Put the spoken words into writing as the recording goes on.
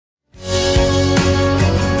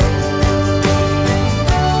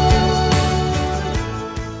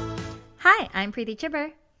I'm Preeti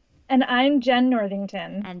Chibber. And I'm Jen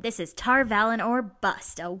Northington. And this is Tar Valon or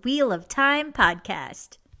Bust, a Wheel of Time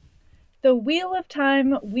podcast. The Wheel of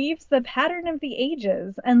Time weaves the pattern of the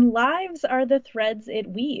ages, and lives are the threads it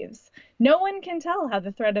weaves. No one can tell how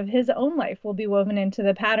the thread of his own life will be woven into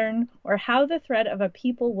the pattern, or how the thread of a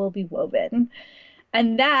people will be woven.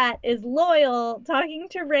 And that is Loial talking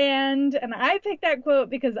to Rand. And I picked that quote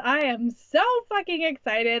because I am so fucking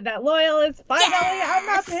excited that Loial is finally on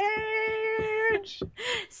the page.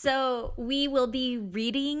 So we will be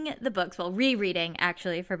reading the books, well, rereading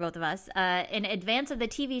actually for both of us, in advance of the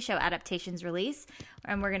TV show adaptation's release.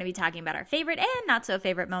 And we're going to be talking about our favorite and not so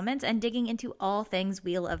favorite moments and digging into all things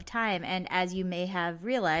Wheel of Time. And as you may have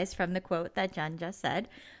realized from the quote that Jen just said,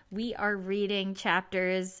 we are reading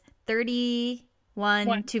chapters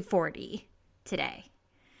 31 to 40 today.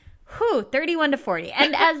 31 to 40.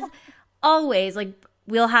 And as always, like,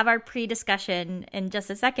 we'll have our pre-discussion in just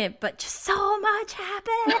a second, but just so much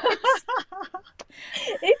happens.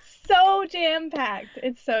 It's so jam-packed.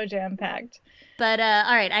 It's so jam-packed. But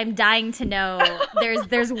all right, I'm dying to know.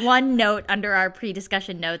 There's one note under our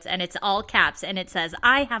pre-discussion notes, and it's all caps, and it says,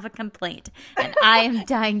 "I have a complaint," and I am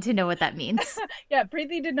dying to know what that means. Yeah,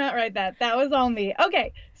 Preeti did not write that. That was all me.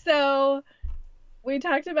 Okay, so we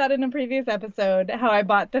talked about in a previous episode how I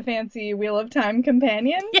bought the fancy Wheel of Time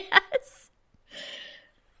companion. Yes.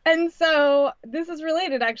 And so this is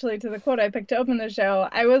related actually to the quote I picked to open the show.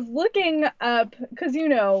 I was looking up, because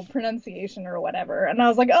pronunciation or whatever, and I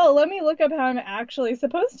was like, oh, let me look up how I'm actually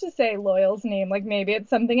supposed to say Loial's name, like maybe it's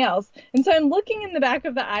something else. And so I'm looking in the back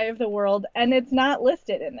of the Eye of the World, and it's not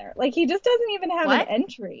listed in there. Like, he just doesn't even have an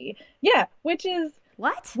entry. Yeah, which is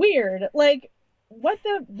weird. Like, what?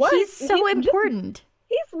 He's so important.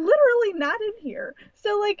 He's literally not in here.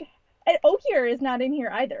 So, like, Ogier is not in here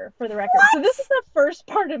either, for the record. What? So this is the first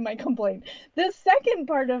part of my complaint. The second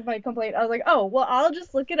part of my complaint, I was like, oh, well, I'll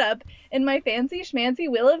just look it up in my fancy schmancy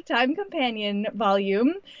Wheel of Time companion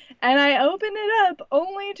volume. And I open it up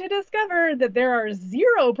only to discover that there are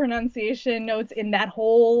 0 pronunciation notes in that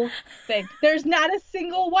whole thing. There's not a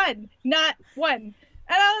single one. Not one. And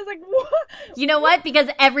I was like, what? You know what? Because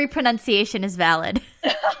every pronunciation is valid.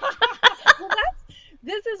 Well,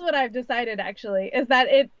 this is what I've decided, actually, is that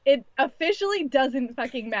it officially doesn't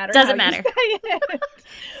fucking matter. Doesn't matter.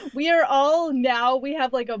 We are all now, we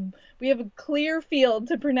have a clear field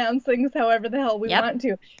to pronounce things however the hell we want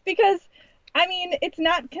to. Because, I mean, it's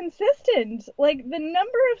not consistent. Like, the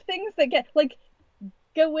number of things that get, like,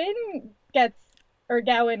 Gawain gets, or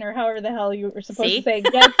Gowan, or however the hell you were supposed to say,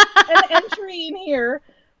 gets an entry in here.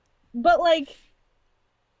 But, like,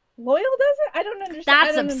 Loial doesn't? I don't understand.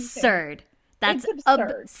 That's absurd. That's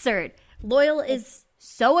absurd. Loial is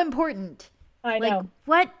so important. I know. Like,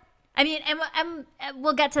 what? I mean, and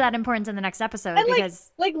we'll get to that importance in the next episode. And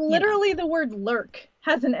because, like literally the word lurk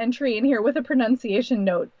has an entry in here with a pronunciation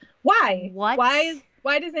note. Why? What?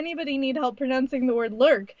 Why does anybody need help pronouncing the word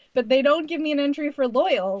lurk? But they don't give me an entry for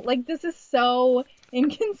Loial. Like, this is so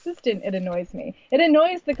inconsistent. It annoys me. It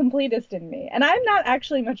annoys the completist in me. And I'm not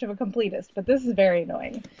actually much of a completist, but this is very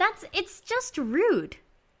annoying. It's just rude.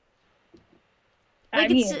 Like,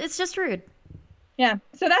 it's just rude. Yeah.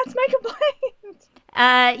 So that's my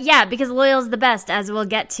complaint. Yeah, because Loial's the best, as we'll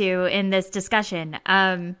get to in this discussion.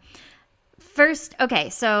 First, okay,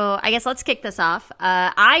 so I guess let's kick this off.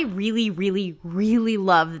 I really, really, really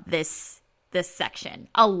love this section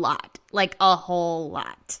a lot, like a whole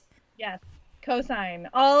lot. Yes, cosign,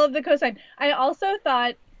 all of the cosign. I also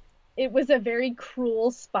thought it was a very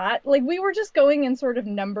cruel spot. Like, we were just going in sort of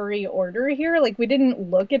numbery order here. Like, we didn't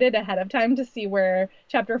look at it ahead of time to see where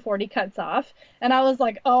chapter 40 cuts off. And I was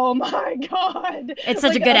like, oh my God. It's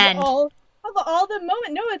such a good end. All the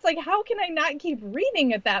moment. No, it's like, how can I not keep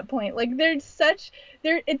reading at that point? Like,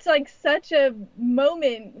 it's like such a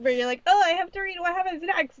moment where you're like, oh, I have to read what happens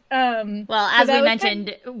next. Well, as we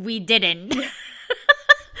mentioned, we didn't.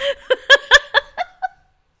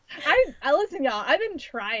 Listen, y'all, I've been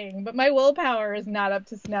trying, but my willpower is not up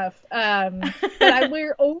to snuff. But we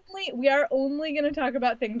are only going to talk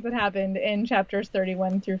about things that happened in chapters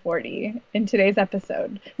 31 through 40 in today's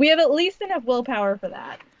episode. We have at least enough willpower for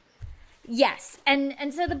that. Yes, and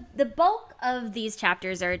so the bulk of these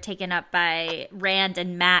chapters are taken up by Rand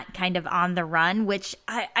and Mat kind of on the run, which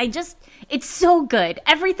I just, it's so good.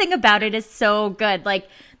 Everything about it is so good. Like,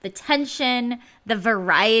 the tension, the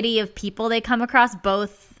variety of people they come across,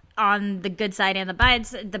 both on the good side and the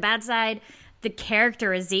bad side, the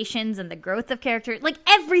characterizations and the growth of character, like,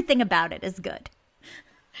 everything about it is good.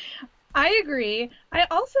 I agree. I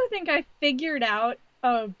also think I figured out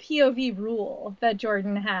a POV rule that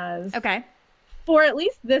Jordan has. Okay. for at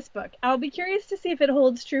least this book. I'll be curious to see if it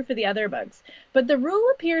holds true for the other books. But the rule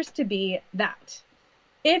appears to be that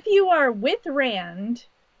if you are with Rand,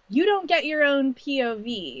 you don't get your own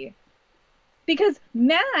POV. Because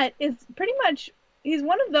Mat is pretty much, he's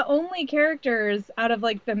one of the only characters out of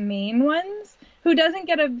like the main ones who doesn't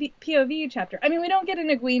get a POV chapter. I mean, we don't get an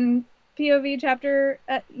Egwene POV chapter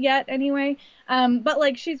yet anyway. But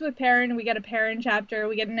like she's with Perrin, we get a Perrin chapter.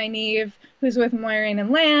 We get Nynaeve who's with Moiraine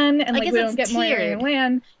and Lan, and like we don't get Moiraine and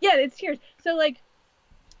Lan. Yeah, it's tiered. So like,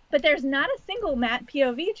 but there's not a single Mat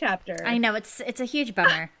POV chapter. I know, it's a huge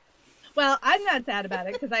bummer. Well, I'm not sad about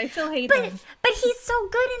it because I still hate him. But he's so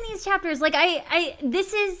good in these chapters. Like I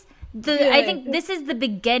think this is the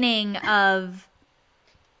beginning of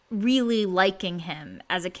really liking him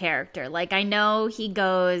as a character. Like I know he'll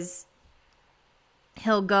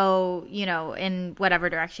go, you know, in whatever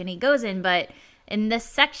direction he goes in, but in this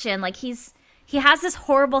section, like he has this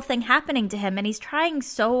horrible thing happening to him and he's trying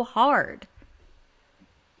so hard.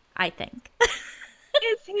 I think.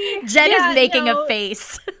 Is he? Jen is making a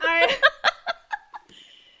face.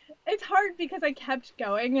 It's hard because I kept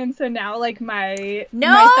going, and so now like my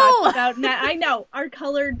thoughts about Mat, I know, are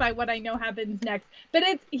colored by what I know happens next. But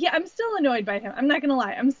I'm still annoyed by him. I'm not gonna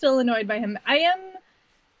lie, I'm still annoyed by him. I am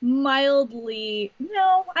mildly,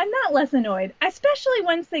 no, I'm not less annoyed, especially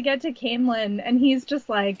once they get to Caemlyn and he's just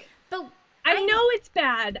like, but I know it's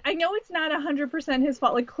bad. I know it's not 100% his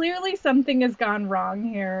fault. Like clearly something has gone wrong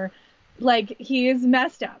here. Like he's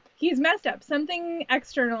messed up. Something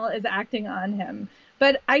external is acting on him.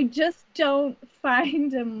 But I just don't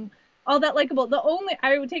find him all that likable.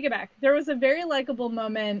 I would take it back. There was a very likable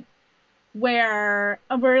moment where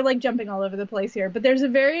we're like jumping all over the place here, but there's a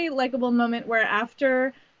very likable moment where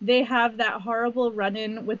after they have that horrible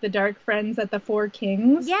run-in with the Dark Friends at the Four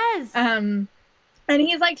Kings. Yes. And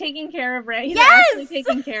he's like taking care of Rand. He's actually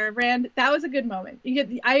taking care of Rand. That was a good moment.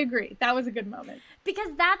 I agree. That was a good moment.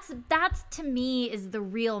 Because that's to me is the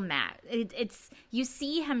real Mat. It's you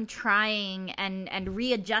see him trying and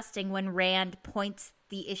readjusting when Rand points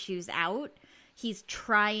the issues out. He's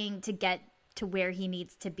trying to get to where he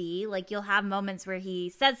needs to be. Like you'll have moments where he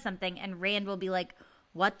says something and Rand will be like,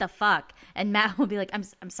 "What the fuck?" And Mat will be like,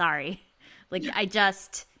 "I'm sorry. Like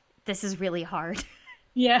this is really hard."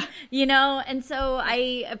 Yeah. You know, and so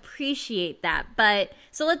I appreciate that. But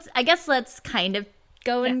so let's kind of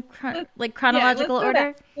go in chronological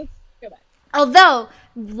order. Let's go back. Although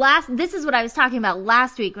this is what I was talking about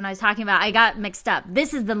last week when I was talking about, I got mixed up.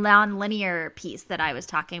 This is the non-linear piece that I was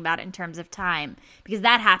talking about in terms of time, because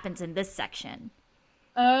that happens in this section.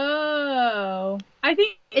 Oh, I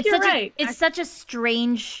think you're right. It's such a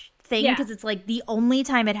strange thing because it's like the only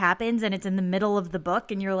time it happens and it's in the middle of the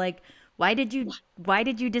book and you're like, why did you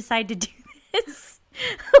decide to do this?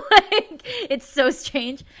 Like, it's so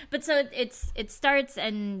strange. But so it starts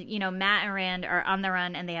and, you know, Mat and Rand are on the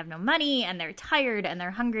run and they have no money and they're tired and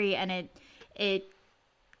they're hungry, and it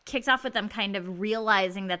kicks off with them kind of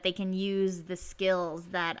realizing that they can use the skills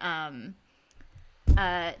that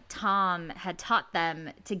Tom had taught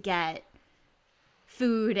them to get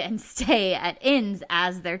food and stay at inns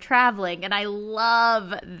as they're traveling, and I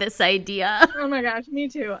love this idea. Oh my gosh, me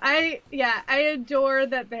too. I adore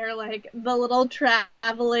that they're like the little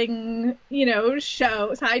traveling, you know,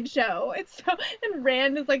 sideshow. And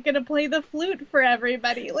Rand is like gonna play the flute for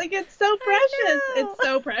everybody. Like it's so precious. It's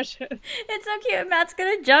so precious. It's so cute. Matt's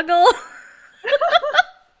gonna juggle.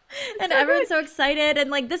 And everyone's so excited, and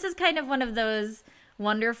like this is kind of one of those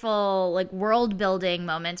wonderful like world building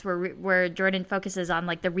moments where Jordan focuses on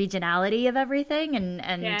like the regionality of everything and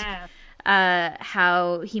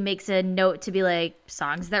how he makes a note to be like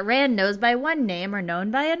songs that Rand knows by one name are known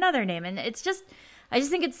by another name, and it's just I just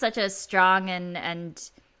think it's such a strong and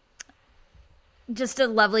just a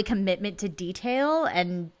lovely commitment to detail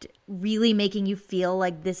and really making you feel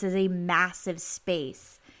like this is a massive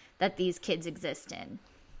space that these kids exist in.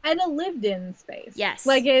 And a lived-in space. Yes.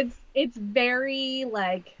 Like, it's very,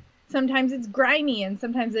 like, sometimes it's grimy, and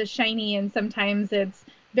sometimes it's shiny, and sometimes it's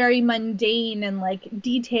very mundane and, like,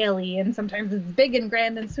 detail-y, and sometimes it's big and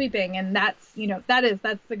grand and sweeping, and that's, you know,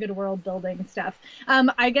 that's the good world-building stuff.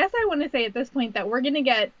 I guess I want to say at this point that we're going to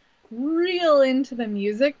get real into the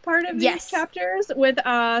music part of these chapters with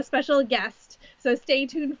a special guest. So stay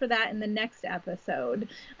tuned for that in the next episode.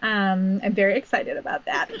 I'm very excited about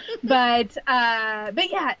that. But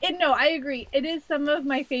yeah, I agree. It is some of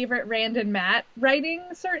my favorite Rand and Mat writing,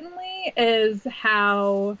 certainly, is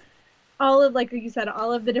how all of, like you said,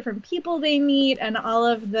 all of the different people they meet and all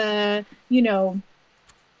of the, you know,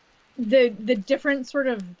 the different sort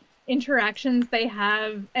of interactions they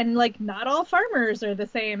have, and like not all farmers are the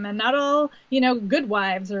same, and not all, good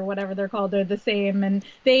wives or whatever they're called are the same, and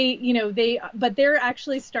but they're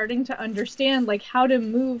actually starting to understand like how to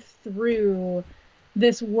move through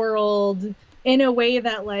this world in a way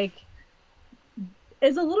that like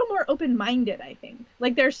is a little more open-minded, I think.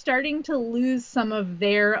 Like they're starting to lose some of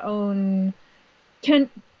their own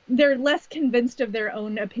they're less convinced of their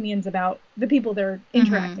own opinions about the people they're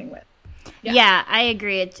interacting with. Yeah, I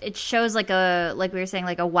agree. It shows like we were saying,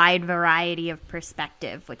 like a wide variety of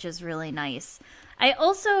perspective, which is really nice. I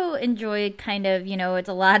also enjoyed kind of, it's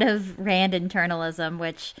a lot of Rand internalism,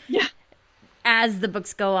 which as the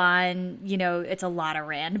books go on, it's a lot of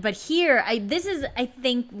Rand. But here, this is, I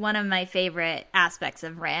think, one of my favorite aspects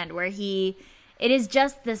of Rand, where it is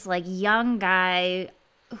just this like young guy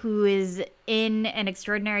who is in an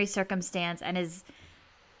extraordinary circumstance and is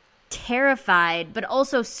terrified, but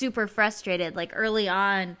also super frustrated. Like early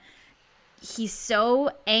on, he's so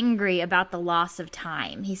angry about the loss of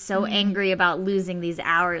time. He's so angry about losing these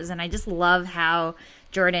hours. And I just love how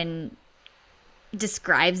Jordan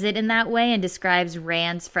describes it in that way and describes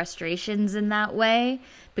Rand's frustrations in that way,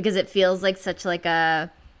 because it feels like such like a,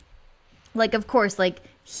 like, of course, like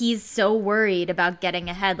he's so worried about getting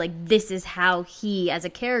ahead. Like this is how he as a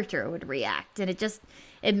character would react. And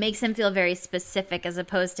it makes him feel very specific, as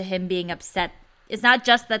opposed to him being upset. It's not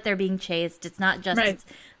just that they're being chased. It's not just, It's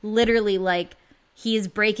literally like he's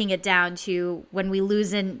breaking it down to when we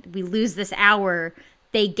lose this hour,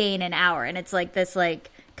 they gain an hour. And it's like this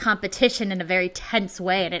like competition in a very tense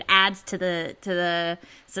way. And it adds to the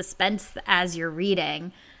suspense as you're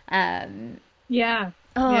reading. It's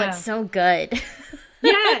so good.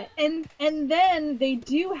 Yeah, and then they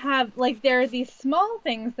do have, like, there are these small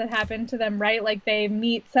things that happen to them, right? Like, they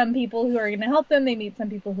meet some people who are going to help them. They meet some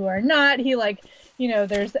people who are not. He, like,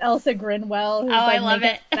 there's Elsa Grinwell, who's, I love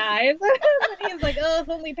it. Knives. And he's like, oh, if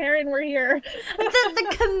only Perrin were here.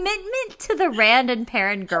 The commitment to the Rand and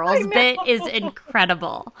Perrin girls bit is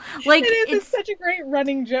incredible. Like, it's such a great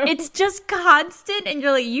running joke. It's just constant, and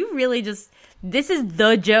you're like, you really just, this is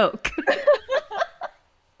the joke.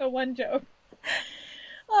 The one joke.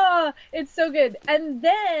 Oh, it's so good. And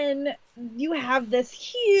then you have this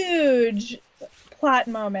huge plot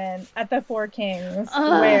moment at the Four Kings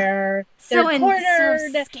where they're cornered.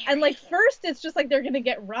 So and like first it's just like they're going to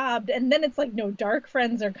get robbed. And then it's like no, dark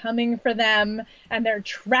friends are coming for them and they're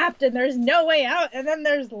trapped and there's no way out. And then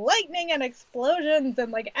there's lightning and explosions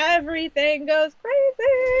and like everything goes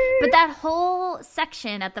crazy. But that whole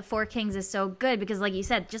section at the Four Kings is so good because like you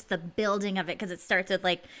said, just the building of it, because it starts with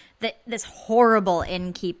like this horrible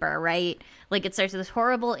innkeeper, right? Like it starts with this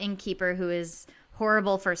horrible innkeeper who is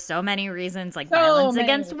horrible for so many reasons, like violence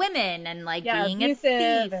against women and like being a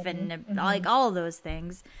thief and like all of those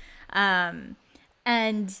things, and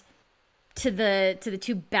to the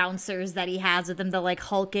two bouncers that he has with him, the like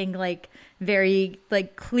hulking, like very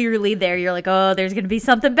like clearly there you're like, oh, there's gonna be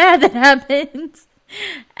something bad that happens.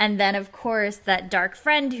 And then of course that dark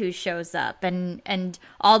friend who shows up, and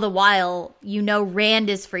all the while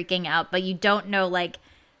Rand is freaking out, but you don't know like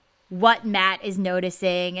what Matt is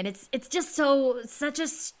noticing, and it's just such a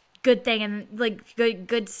good thing, and like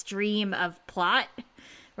good stream of plot,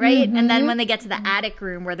 right? And then when they get to the attic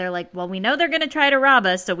room where they're like, well, we know they're gonna try to rob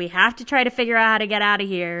us, so we have to try to figure out how to get out of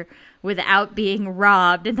here without being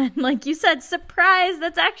robbed. And then like you said, surprise,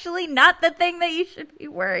 that's actually not the thing that you should be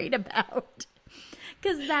worried about,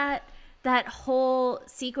 because that whole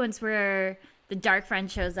sequence where the dark friend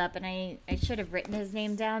shows up, and I should have written his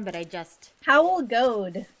name down, but I just... Howell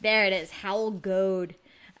Goad. There it is, Howell Goad.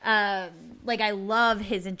 Like, I love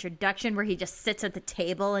his introduction where he just sits at the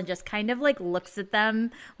table and just kind of, like, looks at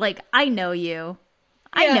them like, I know you.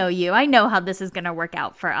 I know you. I know how this is going to work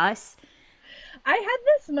out for us. I had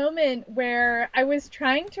this moment where I was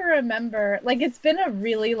trying to remember, like, it's been a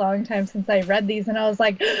really long time since I read these, and I was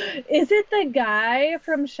like, is it the guy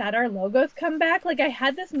from Shadar Logoth come back? Like, I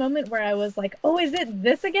had this moment where I was like, oh, is it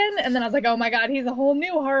this again? And then I was like, oh my god, he's a whole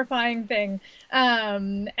new horrifying thing.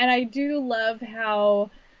 And I do love how,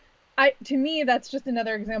 to me, that's just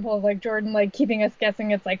another example of, like, Jordan, like, keeping us guessing.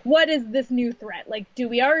 It's like, what is this new threat? Like, do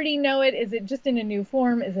we already know it? Is it just in a new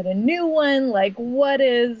form? Is it a new one? Like, what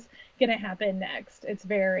is gonna happen next? It's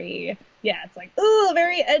very, it's like, ooh,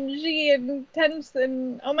 very edgy and tense,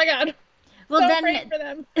 and oh my god. Well, so then afraid for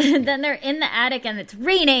them. Then they're in the attic and it's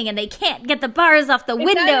raining and they can't get the bars off the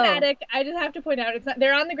window. It's not an attic. I just have to point out, it's not.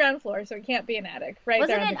 They're on the ground floor, so it can't be an attic, right?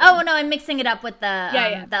 Wasn't it? Oh no, I'm mixing it up with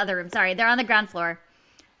the other room. Sorry, they're on the ground floor.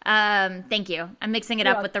 Thank you. I'm mixing it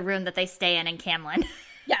up with the room that they stay in Camlin.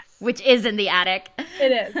 Yes. which is in the attic.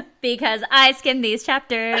 It is. Because I skimmed these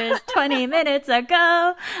chapters 20 minutes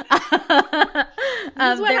ago.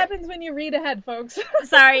 This is what happens when you read ahead, folks.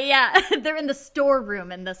 Sorry, yeah. They're in the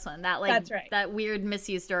storeroom in this one. That's right. That weird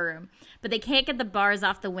misused storeroom. But they can't get the bars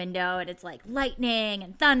off the window, and it's like lightning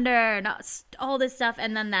and thunder and all this stuff.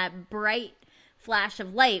 And then that bright flash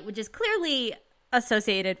of light, which is clearly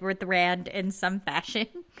associated with Rand in some fashion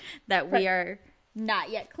that we are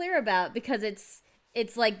not yet clear about, because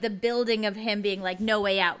it's like the building of him being like, no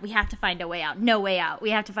way out. We have to find a way out. No way out.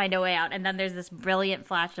 We have to find a way out. And then there's this brilliant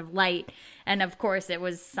flash of light. And of course it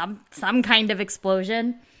was some kind of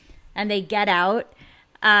explosion, and they get out.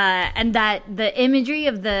 And that the imagery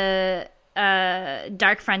of the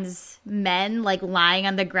Dark Friends men like lying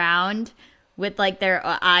on the ground with like their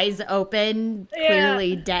eyes open,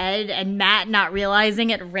 clearly dead, and Matt not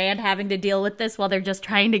realizing it, Rand having to deal with this while they're just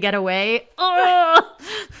trying to get away. Oh!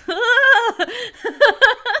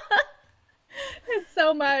 It's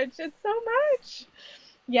so much.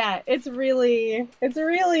 Yeah, it's really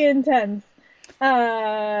intense.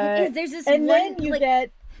 There's this and one, then you like,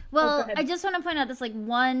 get... Well, I just want to point out this like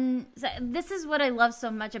one. This is what I love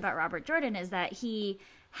so much about Robert Jordan, is that he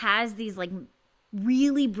has these like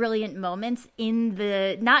really brilliant moments in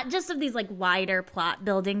the, not just of these like wider plot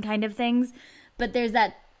building kind of things, but there's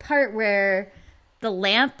that part where the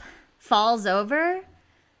lamp falls over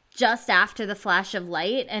just after the flash of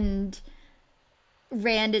light, and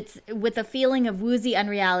Rand, it's with a feeling of woozy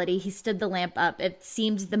unreality, he stood the lamp up. It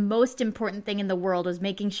seemed the most important thing in the world was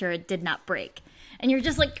making sure it did not break. And you're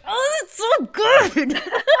just like, oh, it's so good. It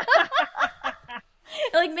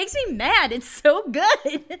like makes me mad. It's so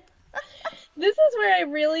good. This is where I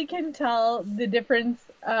really can tell the difference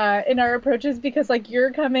in our approaches, because like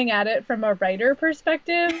you're coming at it from a writer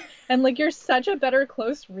perspective, and like you're such a better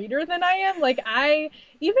close reader than I am. Like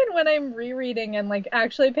even when I'm rereading and like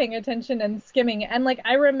actually paying attention and skimming, and like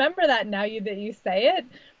I remember that now that you say it,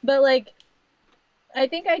 but like I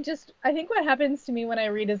think what happens to me when I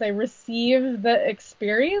read is I receive the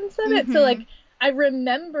experience of it. So like I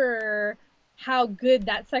remember how good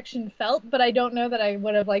that section felt, but I don't know that I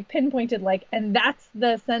would have like pinpointed like, and that's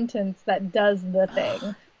the sentence that does the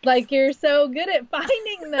thing. Like you're so good at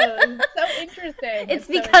finding those. It's so interesting. It's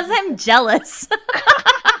because I'm jealous.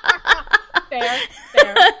 Fair.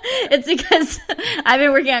 It's because I've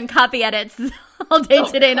been working on copy edits all day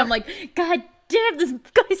today, and I'm like, God damn, this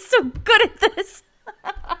guy's so good at this.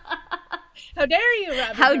 How dare you,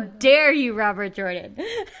 Robert How Jordan. dare you, Robert Jordan.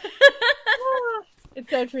 It's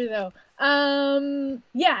so true, though.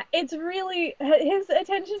 Yeah, it's really his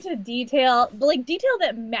attention to detail, like detail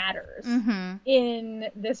that matters in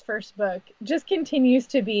this first book, just continues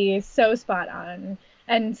to be so spot on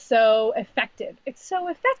and so effective. It's so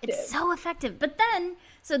effective. But then,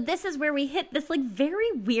 so this is where we hit this like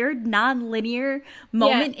very weird non-linear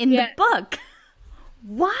moment in the book.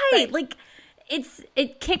 Why? Right. Like,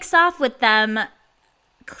 it kicks off with them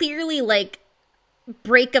clearly like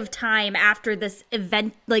break of time after this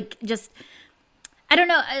event, like just, I don't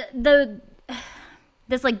know,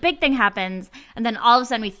 this like big thing happens, and then all of a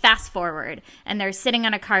sudden we fast forward and they're sitting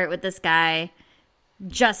on a cart with this guy,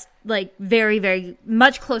 just like very, very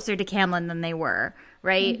much closer to Camlin than they were,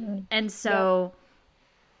 right? And so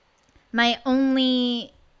my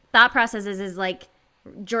only thought process is like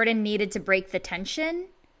Jordan needed to break the tension,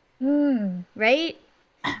 right?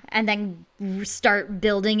 And then start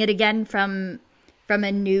building it again from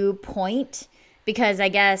a new point, because I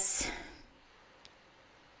guess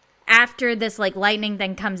after this like lightning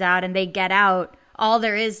thing comes out and they get out, all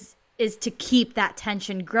there is to keep that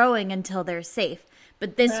tension growing until they're safe.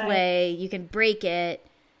 But this way you can break it,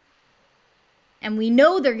 and we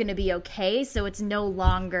know they're going to be okay, so it's no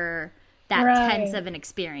longer that tense of an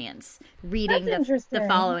experience reading the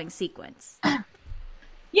following sequence.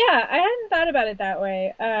 Yeah, I hadn't thought about it that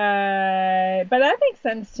way, but that makes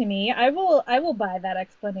sense to me. I will buy that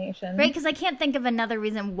explanation. Right, because I can't think of another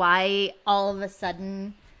reason why all of a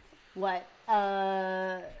sudden,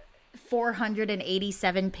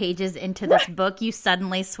 487 pages into this book, you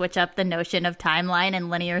suddenly switch up the notion of timeline and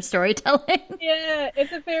linear storytelling. Yeah,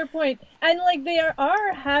 it's a fair point. And like they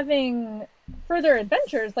are having further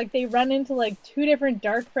adventures. Like they run into like two different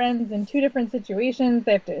Dark Friends in two different situations.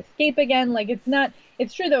 They have to escape again. Like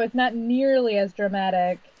it's true though, it's not nearly as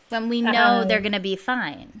dramatic. When we know they're going to be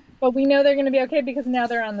fine. But we know they're going to be okay because now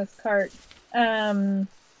they're on this cart. And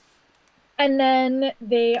then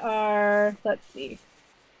they are, let's see.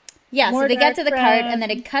 Yeah, so they get to the cart, and then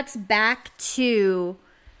it cuts back to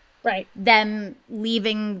them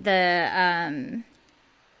leaving the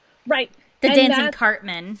dancing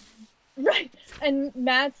cartman. Right. And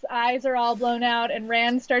Matt's eyes are all blown out, and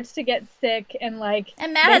Rand starts to get sick, and like.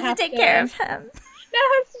 And Matt has to take care of him. Matt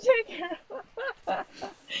has to take care of him.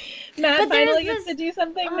 Matt finally gets to do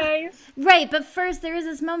something nice. Right, but first there is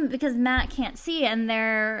this moment because Matt can't see, and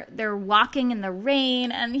they're walking in the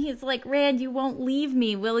rain, and he's like, Rand, you won't leave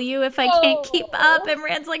me, will you, if I can't keep up? And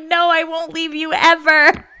Rand's like, no, I won't leave you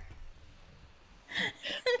ever.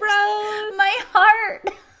 Bro. My heart.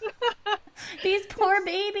 These poor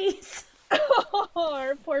babies. Oh,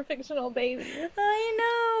 our poor fictional babies. I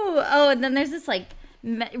know. Oh, and then there's this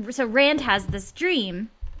so Rand has this dream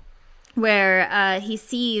where he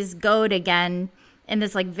sees Goad again in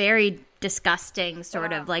this like very disgusting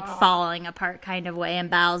sort of like falling apart kind of way, and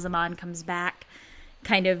Ba'alzamon comes back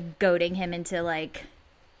kind of goading him into like,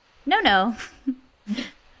 no,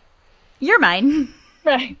 you're mine.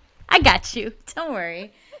 Right. I got you. Don't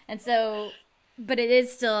worry. And so, but it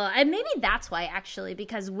is still, and maybe that's why actually,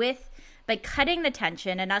 because by cutting the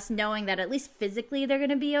tension and us knowing that at least physically they're going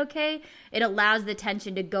to be okay, it allows the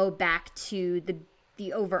tension to go back to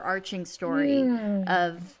the overarching story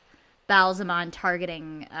of Ba'alzamon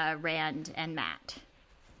targeting Rand and Matt.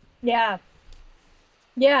 Yeah.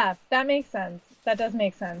 Yeah, that makes sense. That does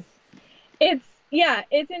make sense. It's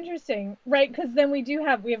interesting, right? Because then we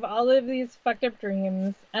have all of these fucked up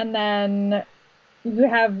dreams, and then you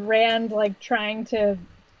have Rand like trying to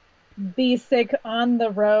be sick on the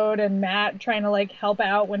road, and Matt trying to like help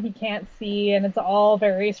out when he can't see, and it's all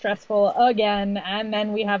very stressful again. And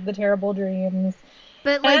then we have the terrible dreams.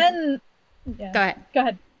 But like, Go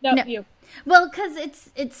ahead. No, you. Well, because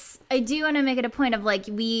it's I do want to make it a point of like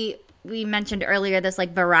we mentioned earlier this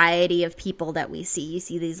like variety of people that we see. You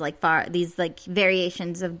see these like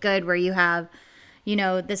variations of good where you have,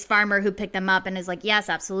 this farmer who picked them up and is like, yes,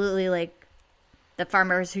 absolutely, like the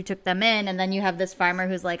farmers who took them in, and then you have this farmer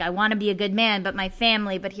who's like, I want to be a good man, but my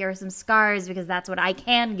family, but here are some scars because that's what I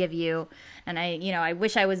can give you, and I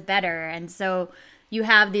wish I was better. And so you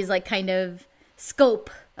have these like kind of scope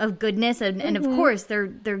of goodness, and of course they're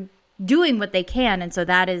doing what they can, and so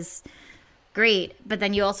that is great. But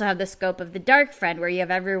then you also have the scope of the dark friend, where you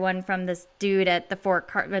have everyone from this dude at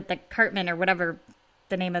the Cartman or whatever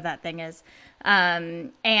the name of that thing is,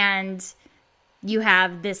 and you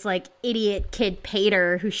have this like idiot kid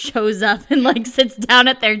Pater who shows up and like sits down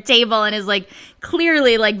at their table and is like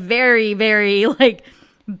clearly like very, very like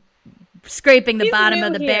scraping the bottom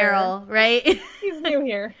of the barrel, right? He's new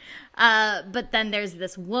here. But then there's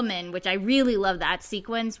this woman, which I really love that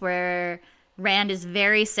sequence where Rand is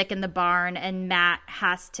very sick in the barn and Matt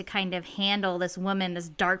has to kind of handle this woman, this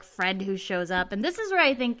dark friend who shows up. And this is where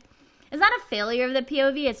I think it's not a failure of the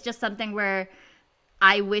POV. It's just something where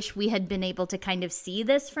I wish we had been able to kind of see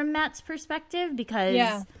this from Matt's perspective,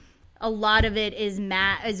 because a lot of it is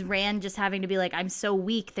Rand just having to be like, I'm so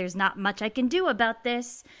weak, there's not much I can do about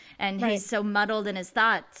this. And he's so muddled in his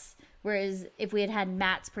thoughts. Whereas if we had had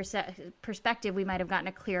Matt's perspective, we might have gotten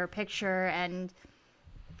a clearer picture. And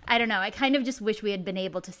I don't know, I kind of just wish we had been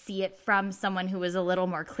able to see it from someone who was a little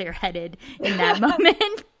more clear-headed in that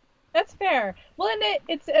moment. That's fair. Well, and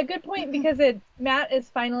it's a good point because Matt is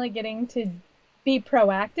finally getting to be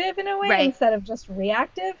proactive in a way instead of just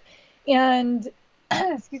reactive. And,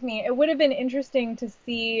 excuse me, it would have been interesting to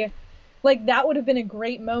see, like, that would have been a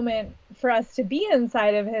great moment for us to be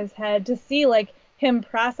inside of his head, to see, like, him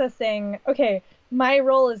processing, okay, my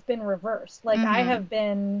role has been reversed. Like, I have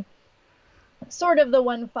been sort of the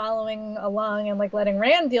one following along and, like, letting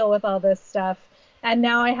Rand deal with all this stuff. And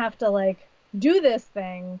now I have to, like, do this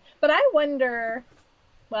thing. But I wonder,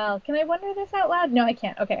 well, can I wonder this out loud? No, I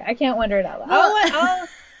can't. Okay, I can't wonder it out loud. Well,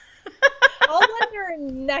 I'll wonder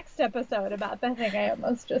next episode about the thing I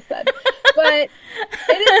almost just said. But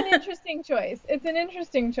it is an interesting choice. It's an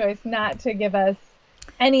interesting choice not to give us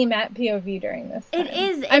any Matt POV during this time. It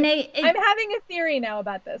is. I'm having a theory now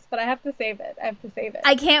about this, but I have to save it.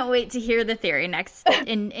 I can't wait to hear the theory next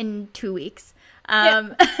in 2 weeks.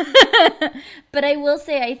 But I will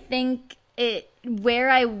say, I think where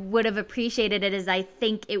I would have appreciated it is I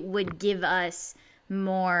think it would give us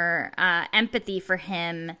more empathy for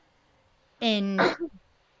him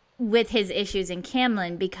with his issues in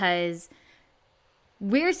Camlin, because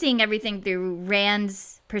we're seeing everything through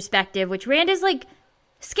Rand's perspective, which Rand is like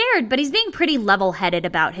scared, but he's being pretty level-headed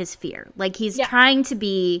about his fear. Like, he's trying to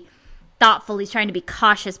be thoughtful, he's trying to be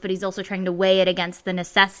cautious, but he's also trying to weigh it against the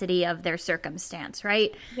necessity of their circumstance,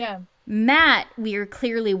 right? Yeah. Matt, we are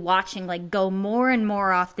clearly watching, like, go more and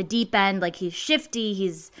more off the deep end. Like, he's shifty,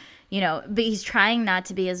 he's, but he's trying not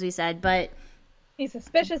to be, as we said, but he's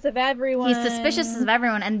suspicious of everyone.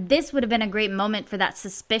 And this would have been a great moment for that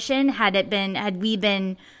suspicion had we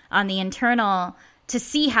been on the internal to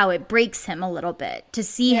see how it breaks him a little bit, to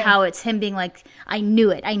see how it's him being like, I knew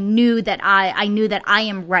it. I knew that I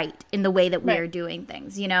am right in the way that we are doing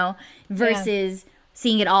things, you know, versus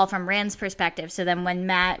seeing it all from Rand's perspective. So then when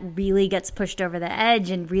Matt really gets pushed over the edge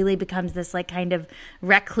and really becomes this like kind of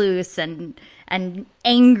recluse and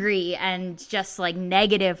angry and just like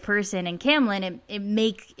negative person in Camlin, it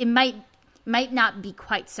might not be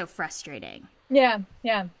quite so frustrating. Yeah.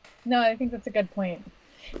 No, I think that's a good point.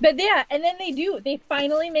 But yeah, and then they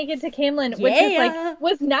finally make it to Camlin, which is like,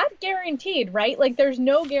 was not guaranteed, right? Like, there's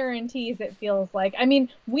no guarantees, it feels like. I mean,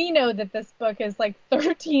 we know that this book is like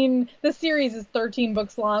the series is 13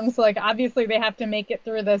 books long, so like, obviously they have to make it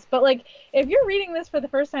through this. But like, if you're reading this for the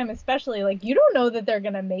first time, especially, like, you don't know that they're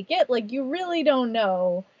gonna make it. Like, you really don't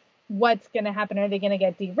know what's gonna happen. Are they gonna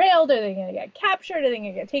get derailed? Are they gonna get captured? Are they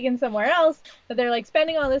gonna get taken somewhere else? But they're like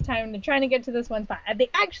spending all this time trying to get to this one spot. And they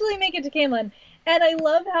actually make it to Camlin. And I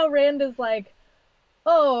love how Rand is like,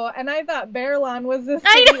 oh, and I thought Baerlon was this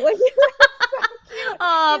city. Like, so cute.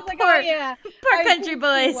 Oh, like, poor country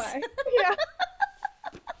boys. Yeah.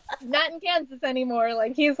 Not in Kansas anymore.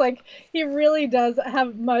 Like, he's like, he really does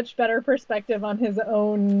have much better perspective on his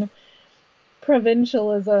own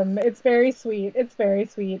provincialism. It's very sweet.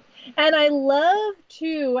 And I love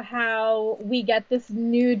too how we get this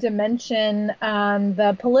new dimension on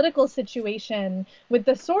the political situation with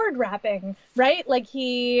the sword wrapping, right? Like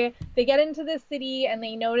they get into this city and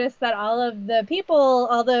they notice that all the people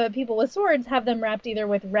with swords have them wrapped either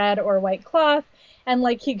with red or white cloth, and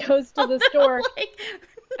like he goes to the store.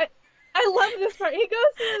 I love this part. He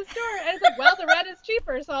goes to the store and it's like, well, the red is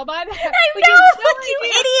cheaper, so I'll buy that. I know, you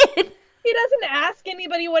idiot. He doesn't ask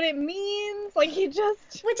anybody what it means. Like, he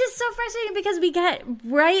just... Which is so frustrating because we get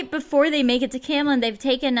right before they make it to Camlin, they've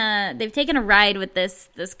taken a ride with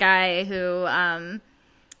this guy who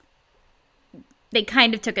they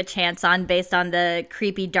kind of took a chance on based on the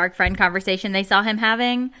creepy dark friend conversation they saw him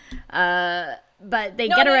having. But they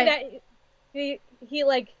get a ride. He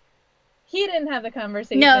didn't have the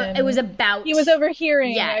conversation. No, it was about... He was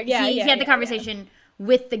overhearing. He had the conversation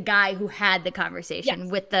with the guy who had the conversation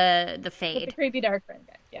with the Fade. With the creepy dark friend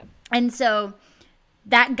guy, yeah. And so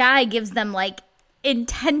that guy gives them like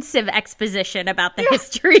intensive exposition about the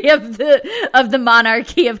history of the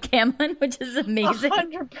monarchy of Camlin, which is amazing.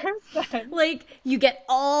 100%. Like, you get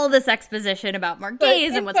all this exposition about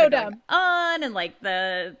Marghese and what's going on, and like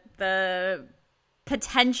the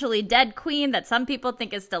potentially dead queen that some people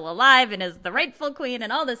think is still alive and is the rightful queen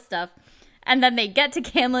and all this stuff. And then they get to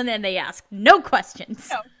Camlin and they ask no questions.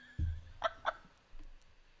 No.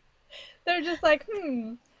 They're just like,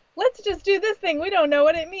 let's just do this thing. We don't know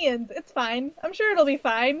what it means. It's fine. I'm sure it'll be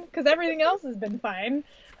fine because everything else has been fine.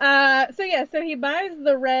 So he buys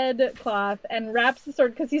the red cloth and wraps the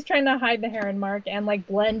sword because he's trying to hide the heron mark and like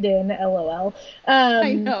blend in, LOL.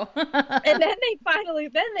 I know. And then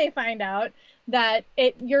they find out that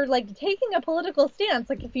you're like taking a political stance.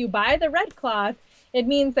 Like, if you buy the red cloth, it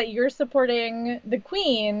means that you're supporting the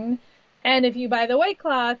queen, and if you buy the white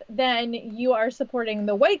cloth, then you are supporting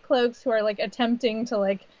the white cloaks who are like attempting to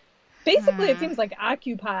like, basically it seems like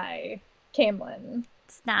occupy Camlin.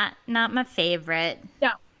 It's not my favorite.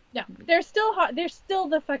 No, they're still hot. They're still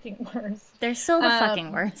the fucking worst. They're still the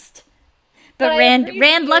fucking worst. But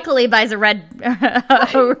Rand luckily buys a red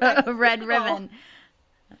ribbon.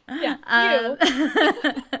 Yeah,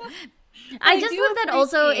 I just love that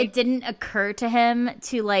also it didn't occur to him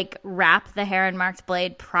to like wrap the heron marked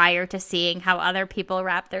blade prior to seeing how other people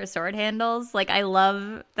wrap their sword handles. Like, I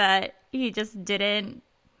love that he just didn't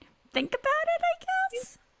think about it, I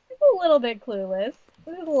guess. He's a little bit clueless.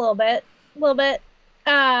 Just a little bit. But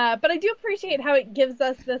I do appreciate how it gives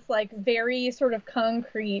us this like very sort of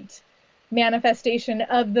concrete manifestation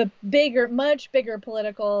of the much bigger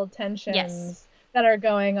political tensions that are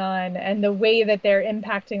going on and the way that they're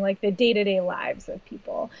impacting like the day-to-day lives of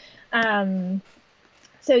people. And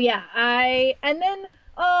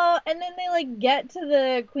then they like get to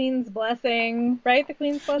the Queen's Blessing, right? The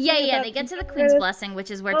Queen's Blessing. Yeah, they get to the Queen's Blessing,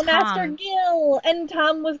 which is where Tom, Master Gil and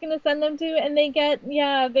Tom was gonna send them to, and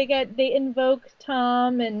they invoke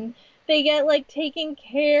Tom and they get like taken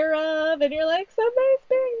care of, and you're like, somebody's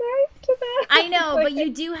being nice to them. I know, but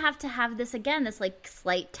you do have to have this again, this like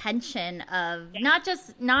slight tension of not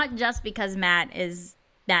just because Matt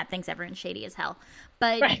thinks everyone's shady as hell,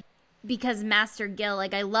 but because Master Gil,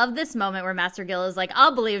 like, I love this moment where Master Gil is like,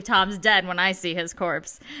 I'll believe Tom's dead when I see his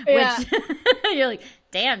corpse. Yeah. Which you're like,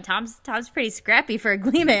 damn, Tom's pretty scrappy for a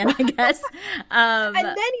Gleeman, I guess. And then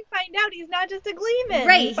you find out he's not just a Gleeman.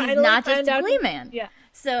 Right, he's not just a Gleeman. Yeah.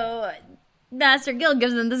 So Master Gil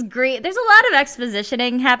gives them this great. There's a lot of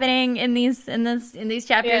expositioning happening in these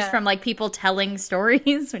chapters from like people telling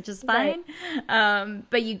stories, which is fine. Right.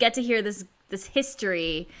 But you get to hear this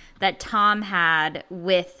history that Tom had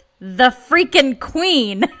with the freaking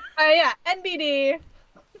Queen. Oh yeah, NBD.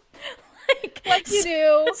 like you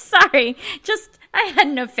do. Sorry, just I had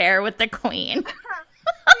an affair with the Queen.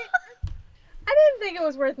 I didn't think it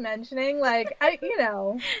was worth mentioning. Like,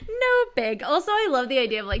 no big. Also, I love the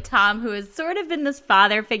idea of like Tom, who has sort of been this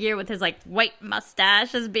father figure with his like white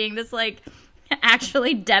mustache, as being this like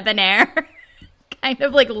actually debonair kind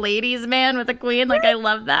of like ladies' man with a queen. Like, I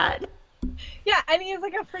love that. Yeah, and he's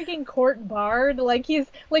like a freaking court bard. Like, he's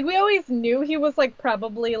like, we always knew he was like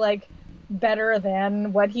probably like better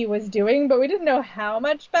than what he was doing, but we didn't know how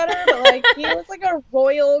much better. But like, he was like a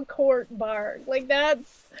royal court bard. Like,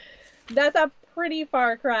 that's a pretty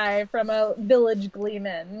far cry from a village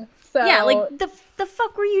gleeman. So yeah, like the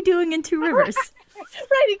fuck were you doing in Two Rivers?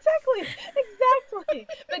 Right, exactly.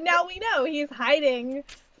 But now we know he's hiding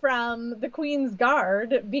from the Queen's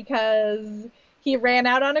guard because he ran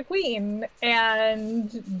out on a queen, and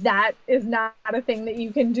that is not a thing that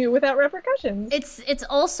you can do without repercussions. It's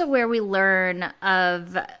also where we learn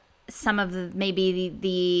of some of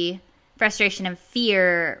the frustration and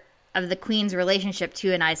fear of the Queen's relationship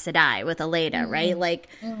to an Aes Sedai with Elaida, right? Like,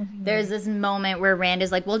 there's this moment where Rand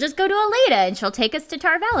is like, we'll just go to Elaida and she'll take us to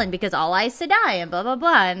Tar Valon because all Aes Sedai and blah, blah,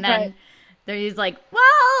 blah. And then he's like,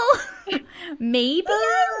 well, maybe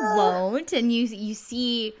I won't. And you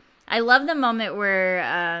see, I love the moment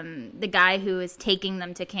where the guy who is taking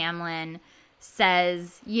them to Camlin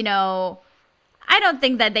says, I don't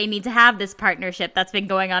think that they need to have this partnership that's been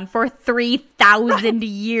going on for 3,000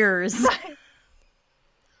 years.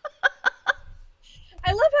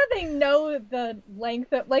 I love how they know the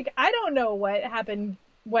length of, like, I don't know what happened,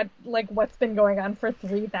 what's been going on for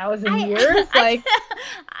 3,000 years. Like,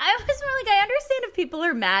 I was more like, I understand if people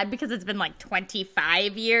are mad because it's been like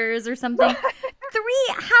 25 years or something. How have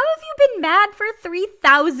you been mad for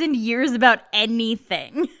 3,000 years about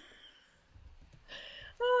anything?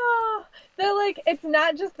 Oh, they're like, it's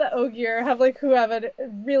not just the Ogier who have a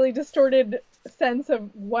really distorted sense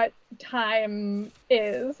of what time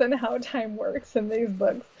is and how time works in these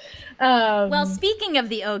books. Well, speaking of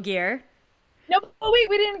the Ogier. Nope. Oh wait,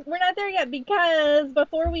 we're not there yet, because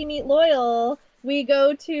before we meet Loial, we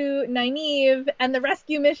go to Nynaeve and the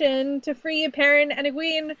rescue mission to free Perrin and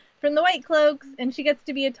Egwene from the White Cloaks, and she gets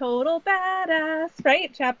to be a total badass,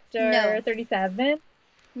 right? Chapter 37.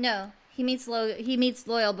 No, he meets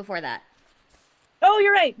Loial before that. Oh,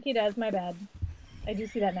 you're right. He does. My bad. I do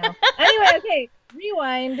see that now. Anyway, okay.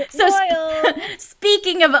 Rewind. So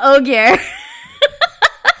speaking of Ogier.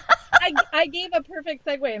 I gave a perfect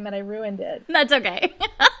segue and then I ruined it. That's okay.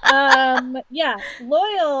 Yeah.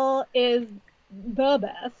 Loial is the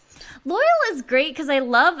best. Loial is great because I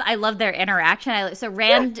love their interaction. So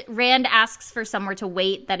Rand asks for somewhere to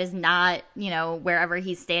wait that is not, wherever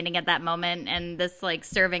he's standing at that moment, and this like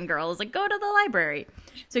serving girl is like, go to the library.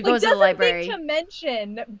 So he goes to the library. To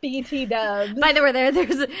mention BT Dubs. By the way,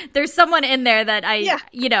 there's someone in there that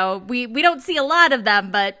we don't see a lot of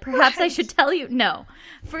them, but perhaps I should tell you. No.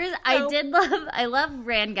 First, no. I love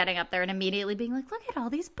Rand getting up there and immediately being like, look at all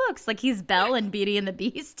these books. Like he's Belle and Beauty and the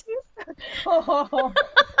Beast. Oh.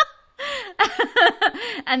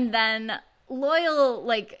 And then Loial,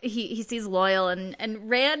 like he sees Loial and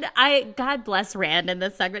Rand, God bless Rand in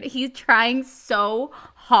this segment. He's trying so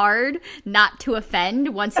hard not to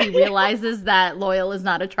offend once he realizes that Loial is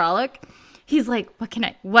not a Trolloc. He's like,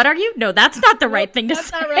 what are you? No, that's not the right thing to say.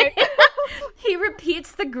 That's not right. He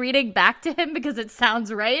repeats the greeting back to him because it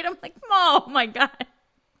sounds right. I'm like, oh my God.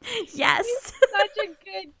 Yes. He's such a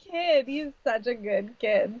good kid. He's such a good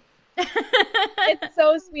kid. It's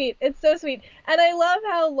so sweet. And I love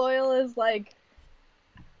how Loial is like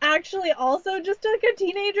actually also just like a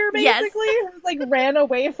teenager, basically, who's like ran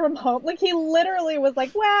away from home. Like he literally was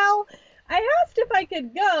like, well, I asked if I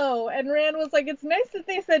could go, and Rand was like, it's nice that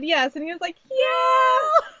they said yes, and he was like, yeah.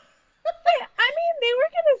 I mean, they were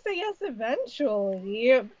gonna say yes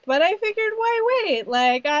eventually, but I figured, why wait?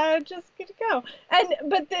 Like, I just get to go.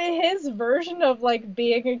 But his version of like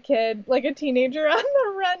being a kid, like a teenager on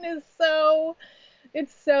the run, is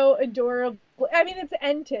it's so adorable. I mean, it's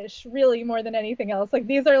Entish, really, more than anything else. Like,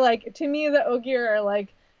 these are like, to me, the Ogier are like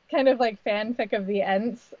kind of like fanfic of the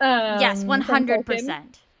Ents. Yes, 100%.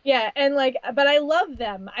 Yeah, and like, but I love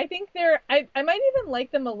them. I think I might even like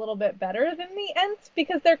them a little bit better than the Ents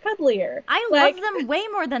because they're cuddlier. I love them way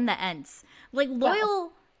more than the Ents. Like, Loial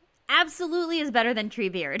absolutely is better than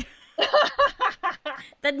Treebeard.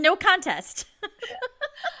 That no contest.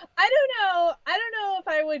 I don't know if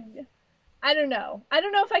I would. I don't know. I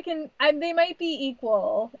don't know if I can. They might be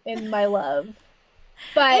equal in my love,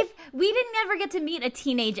 but If we didn't ever get to meet a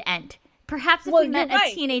teenage Ent, perhaps if well, we met you're a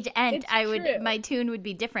right. teenage Ent, It's true. my tune would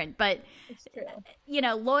be different. But It's true.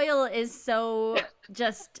 Loyal is so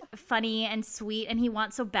just funny and sweet, and he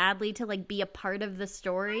wants so badly to like be a part of the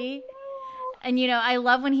story. And I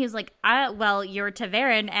love when he was like, well, you're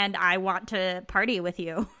Taverin, and I want to party with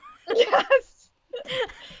you. Yes.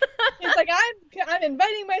 He's like, I'm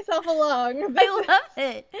inviting myself along. I love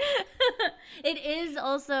it. It is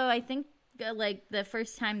also, I think, like the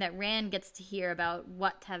first time that Rand gets to hear about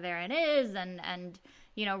what Taverin is, and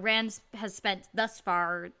Rand has spent thus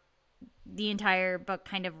far the entire book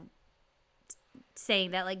kind of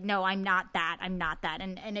saying that, like, no, I'm not that,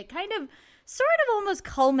 and it kind of sort of almost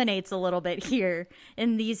culminates a little bit here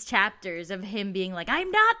in these chapters of him being like,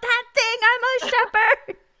 I'm not that thing, I'm a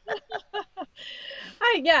shepherd.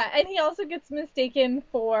 Yeah, and he also gets mistaken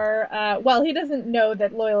for, well, he doesn't know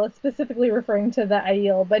that Loyal is specifically referring to the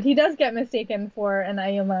Aiel, but he does get mistaken for an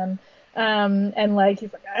Aielman. And like,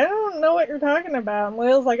 he's like, I don't know what you're talking about. And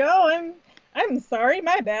Loyal's like, oh, I'm sorry,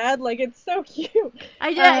 my bad. Like, it's so cute.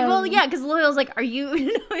 Well, yeah, because Loyal's like, are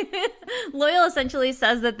you... Loyal essentially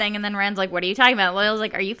says the thing, and then Rand's like, what are you talking about? Loyal's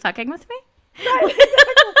like, are you fucking with me? Right,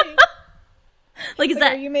 exactly. Like, is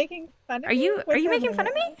that... Are you making fun of me? Are you making fun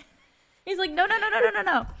of me? He's like, no.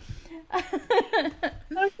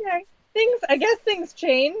 Okay. I guess things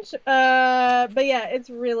change. But yeah, it's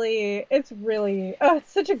really, it's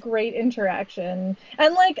such a great interaction.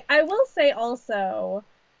 And like, I will say also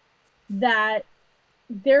that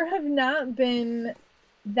there have not been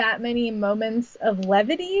that many moments of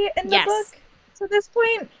levity in the book to this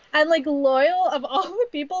point. And like, Loyal, of all the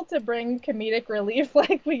people to bring comedic relief,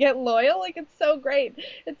 like we get Loyal, like it's so great.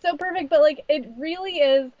 It's so perfect. But like, it really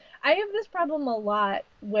is, I have this problem a lot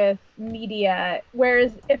with media,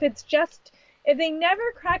 whereas if they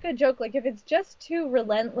never crack a joke, like if it's just too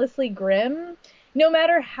relentlessly grim, no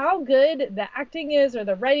matter how good the acting is or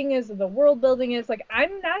the writing is or the world building is, like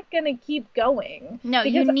I'm not gonna keep going. No,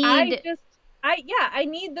 because you need... I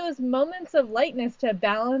need those moments of lightness to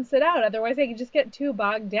balance it out. Otherwise I could just get too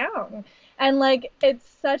bogged down. And like, it's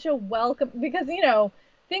such a welcome, because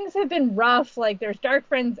things have been rough. Like there's dark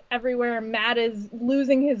friends everywhere. Matt is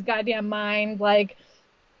losing his goddamn mind. Like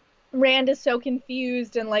Rand is so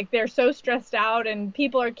confused, and like they're so stressed out, and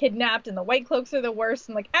people are kidnapped, and the White Cloaks are the worst,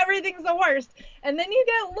 and like everything's the worst. And then you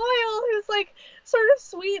get Loyal, who's like sort of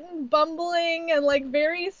sweet and bumbling and like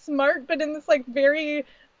very smart, but in this like very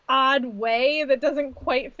odd way that doesn't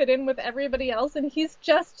quite fit in with everybody else, and he's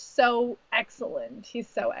just so excellent. He's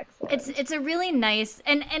so excellent. It's a really nice,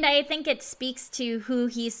 and I think it speaks to who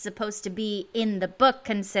he's supposed to be in the book,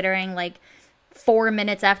 considering like 4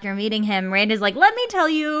 minutes after meeting him, Rand is like, let me tell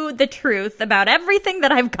you the truth about everything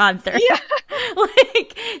that I've gone through. Yeah.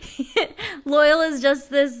 Like, Loyal is just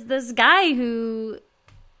this guy who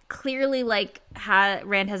clearly like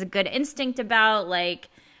Rand has a good instinct about, like,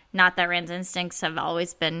 not that Rand's instincts have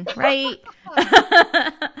always been right.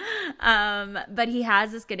 But he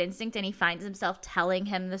has this good instinct, and he finds himself telling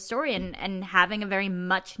him the story and having a very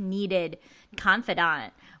much needed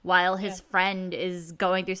confidant while his friend is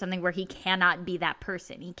going through something where he cannot be that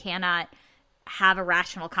person. He cannot have a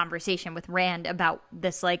rational conversation with Rand about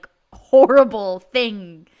this like horrible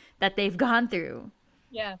thing that they've gone through.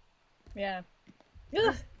 Yeah. Ugh,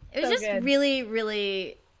 it was so just good. really,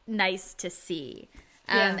 really nice to see.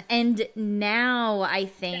 Yeah. And now I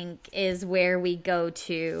think is where we go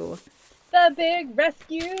to the big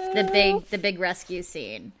rescue. The big rescue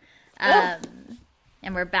scene.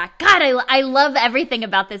 And we're back. God, I love everything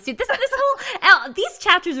about this, dude. This whole these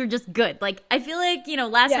chapters are just good. Like, I feel like,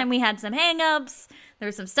 last time we had some hang-ups. There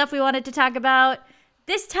was some stuff we wanted to talk about.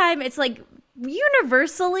 This time, it's like,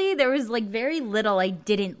 universally, there was, like, very little I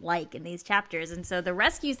didn't like in these chapters. And so the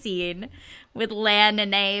rescue scene with Lan,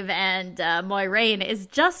 Nynaeve, and Moiraine is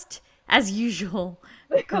just, as usual,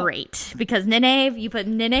 great. Because you put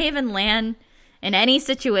Nynaeve and Lan in any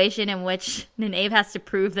situation in which Nynaeve has to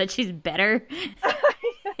prove that she's better,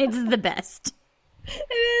 it's the best. It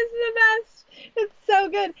is the best. It's so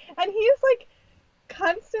good. And he's like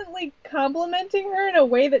constantly complimenting her in a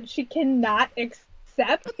way that she cannot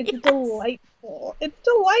accept. It's delightful. It's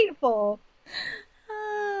delightful.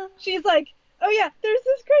 She's like, oh yeah, there's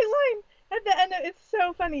this great line at the end. It's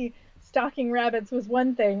so funny. Stalking rabbits was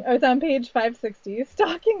one thing. Oh, it's on page 560.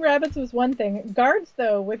 Stalking rabbits was one thing. Guards,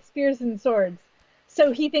 though, with spears and swords.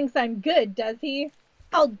 So he thinks I'm good, does he?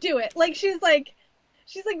 I'll do it. Like, she's like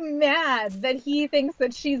mad that he thinks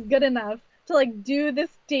that she's good enough to like do this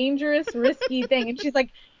dangerous, risky thing. And she's like,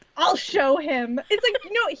 I'll show him. It's like,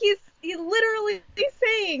 he's literally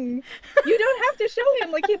saying, you don't have to show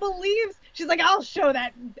him. Like, he believes. She's like, I'll show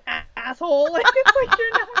that asshole. Like, it's like,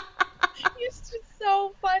 you're not. It's just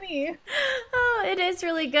so funny. Oh, it is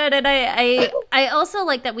really good. And I also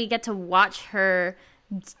like that we get to watch her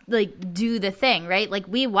like do the thing, right? Like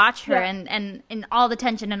we watch her and all the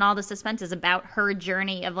tension and all the suspense is about her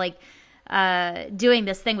journey of like doing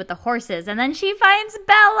this thing with the horses, and then she finds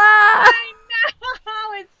Bella. I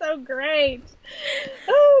know, it's so great.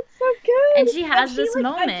 Oh, it's so good. And she has this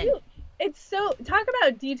moment. It's so, talk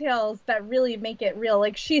about details that really make it real.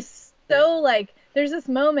 Like, she's so like, there's this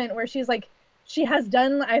moment where she's like, she has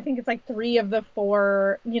done, I think it's like 3 of the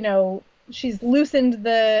 4, you know, she's loosened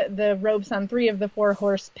the ropes on 3 of the 4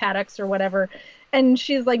 horse paddocks or whatever. And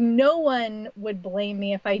she's like, no one would blame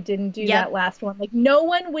me if I didn't do that last one. Like, no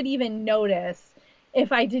one would even notice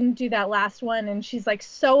if I didn't do that last one. And she's like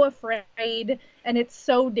so afraid, and it's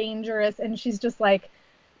so dangerous. And she's just like,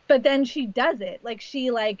 but then she does it. Like,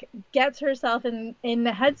 she like gets herself in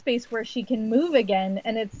the headspace where she can move again.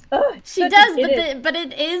 And it's, she does, but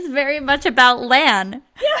it is very much about Lan.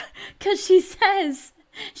 Yeah. Because she says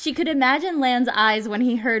she could imagine Lan's eyes when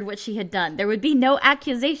he heard what she had done. There would be no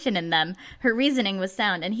accusation in them. Her reasoning was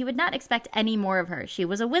sound, and he would not expect any more of her. She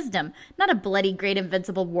was a wisdom, not a bloody, great,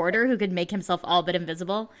 invincible warder who could make himself all but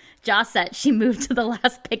invisible. Joss said she moved to the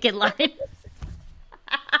last picket line.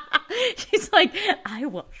 She's like, I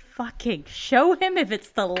will fucking show him if it's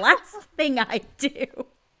the last thing I do.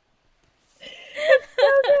 It's so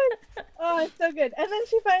good. Oh, it's so good. And then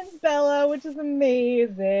she finds Bella, which is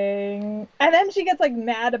amazing. And then she gets like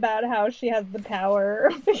mad about how she has the power.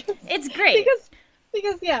 It's great.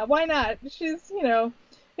 Because yeah, why not? She's, you know,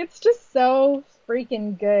 it's just so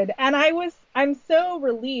freaking good. And I'm so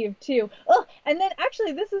relieved too. Oh, and then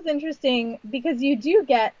actually this is interesting because you do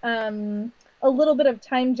get a little bit of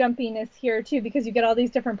time jumpiness here too, because you get all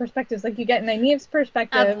these different perspectives. Like, you get Nynaeve's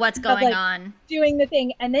perspective of what's going on, doing the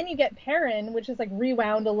thing, and then you get Perrin, which is like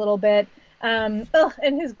rewound a little bit. And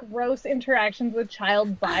his gross interactions with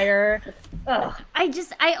Child Buyer.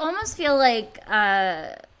 I almost feel like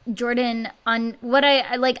Jordan, on what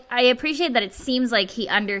I appreciate that it seems like he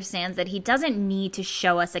understands that he doesn't need to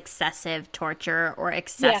show us excessive torture or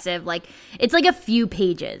excessive, like, it's like a few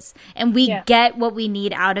pages and we get what we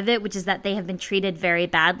need out of it, which is that they have been treated very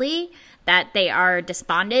badly, that they are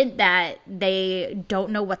despondent, that they don't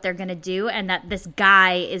know what they're going to do, and that this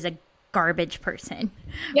guy is a garbage person,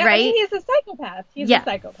 right? I mean, he's a psychopath. He's a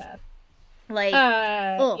psychopath. Like,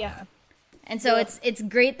 yeah. And so it's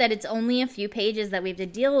great that it's only a few pages that we have to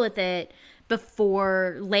deal with it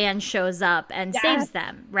before Lan shows up and saves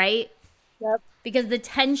them, right? Yep. Because the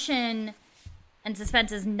tension and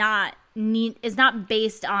suspense is not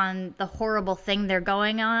based on the horrible thing they're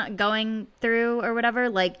going through or whatever.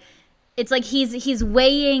 Like, it's like he's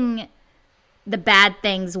weighing the bad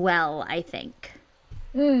things well, I think.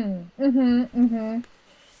 Yeah.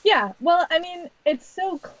 Well, I mean, it's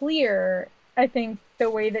so clear, I think, the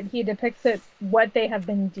way that he depicts it, what they have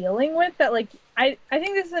been dealing with, that like I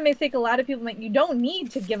think this is a mistake a lot of people make. You don't need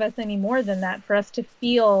to give us any more than that for us to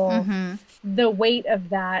feel the weight of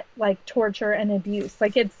that, like, torture and abuse.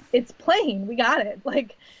 Like, it's plain, we got it.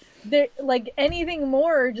 Like, there, like, anything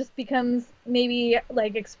more just becomes maybe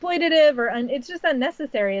like exploitative or it's just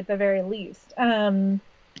unnecessary at the very least. And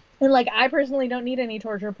like, I personally don't need any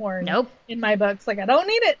torture porn in my books. Like, I don't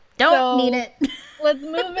need it. Don't need it. Let's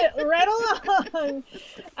move it right along.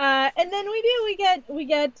 And then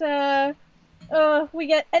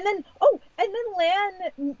and then Lan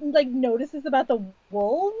like notices about the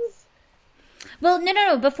wolves. Well,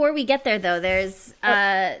 no. Before we get there, though, there's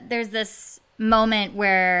this moment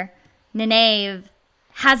where Nynaeve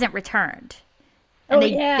hasn't returned. And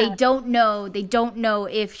they don't know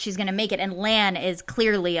if she's going to make it. And Lan is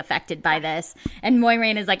clearly affected by this. And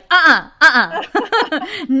Moiraine is like,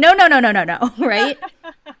 no, right?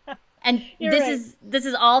 And this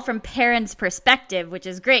is all from Perrin's perspective, which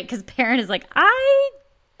is great, because Perrin is like, I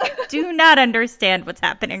do not understand what's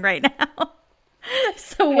happening right now.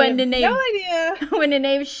 So when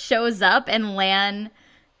Nynaeve shows up and Lan...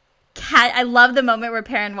 I love the moment where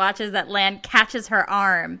Perrin watches that Lan catches her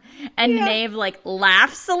arm and Nynaeve like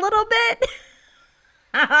laughs a little bit.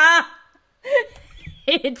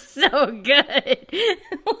 It's so good.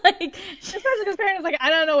 Like, especially because Perrin is like, I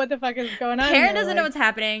don't know what the fuck is going on. Perrin doesn't know what's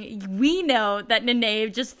happening. We know that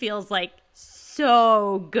Nynaeve just feels like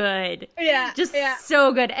so good. Yeah. Just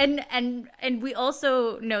so good. And we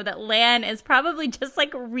also know that Lan is probably just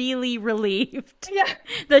like really relieved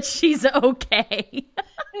that she's okay.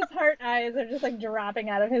 His heart eyes are just like dropping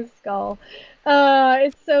out of his skull.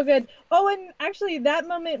 It's so good. Oh, and actually that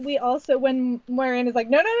moment we also, when Moiraine is like,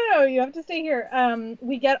 no, you have to stay here.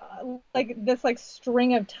 We get like this like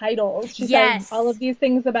string of titles. She says all of these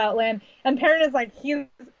things about Lan, and Perrin is like,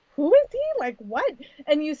 who is he? Like, what?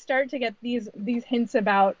 And you start to get these hints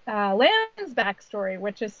about Lan's backstory,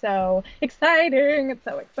 which is so exciting. It's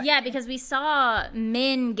so exciting. Yeah, because we saw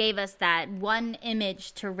Min gave us that one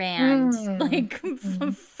image to Rand, like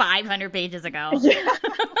 500 pages ago,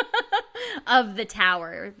 of the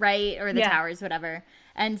tower, right? Or the towers, whatever.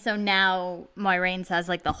 And so now Moiraine says,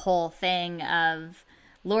 like, the whole thing of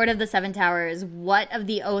Lord of the Seven Towers, what of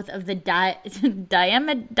the oath of the diadem?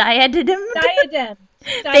 Diadem.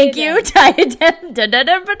 Thank you,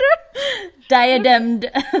 diademed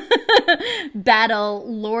battle,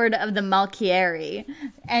 Lord of the Malkieri.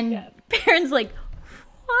 And Perrin's like,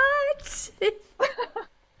 what?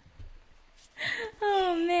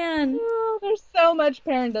 Oh, man. Oh, there's so much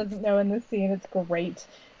Perrin doesn't know in this scene. It's great.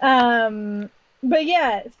 But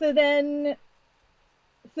yeah, so then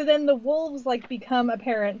the wolves like become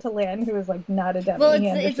apparent to Lan, who is like not a dummy. Well,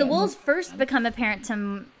 it's the wolves first become apparent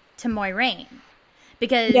to Moiraine.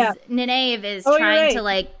 Because Nynaeve is trying to,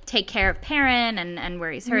 like, take care of Perrin and where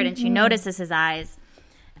he's hurt, and she notices his eyes.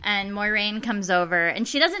 And Moiraine comes over, and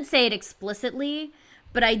she doesn't say it explicitly,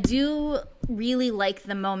 but I do really like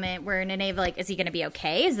the moment where Nynaeve, like, is he going to be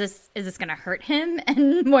okay? Is this going to hurt him?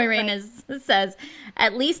 And Moiraine says,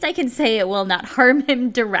 at least I can say it will not harm him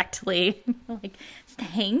directly. Like,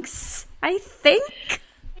 thanks, I think.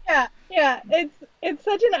 Yeah, it's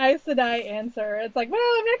such an Aes Sedai answer. It's like, well,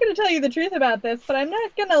 I'm not going to tell you the truth about this, but I'm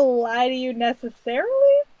not going to lie to you necessarily.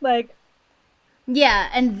 Like, yeah,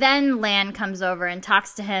 and then Lan comes over and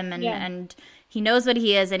talks to him, and he knows what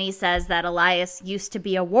he is, and he says that Elias used to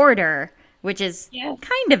be a warder, which is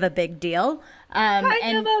kind of a big deal.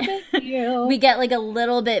 Kind of a big deal. We get like a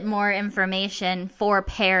little bit more information for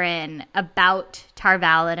Perrin about Tar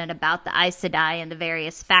Valon and about the Aes Sedai and the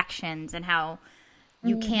various factions and how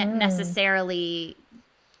you can't necessarily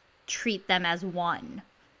treat them as one.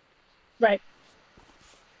 Right.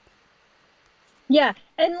 Yeah,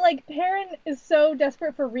 and like Perrin is so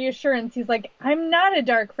desperate for reassurance. He's like, I'm not a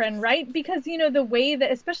dark friend, right? Because, you know, the way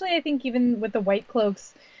that, especially I think even with the White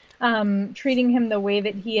Cloaks, treating him the way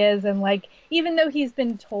that he is, and like, even though he's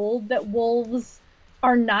been told that wolves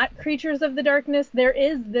are not creatures of the darkness, there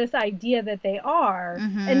is this idea that they are.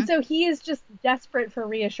 And so he is just desperate for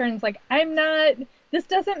reassurance. Like, this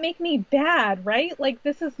doesn't make me bad, right? Like,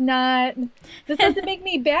 this doesn't make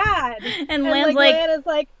me bad. And Lan's like, Lan is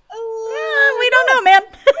like, we don't know, man.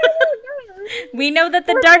 We know that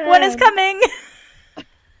the Dark One is coming.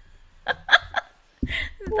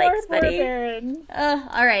 Thanks, buddy.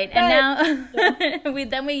 All right, and now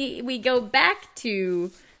we go back to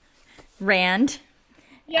Rand.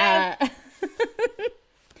 Yeah.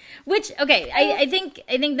 Which, okay, I think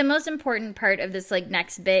the most important part of this like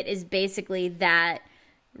next bit is basically that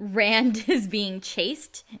Rand is being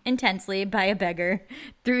chased intensely by a beggar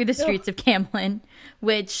through the streets of Camlin,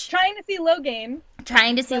 which trying to see Logain.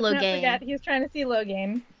 Let's not forget, he's trying to see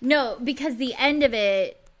Logain. No, because the end of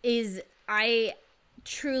it is, I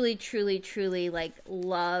truly, truly, truly like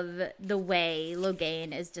love the way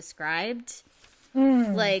Logain is described.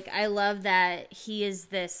 Like, I love that he is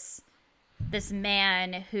this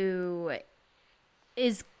man who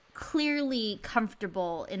is clearly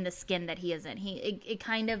comfortable in the skin that he is in. It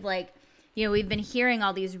kind of like, you know, we've been hearing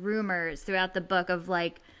all these rumors throughout the book of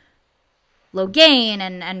like Logain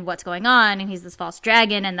and what's going on, and he's this false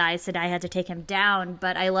dragon, and the Aes Sedai had to take him down.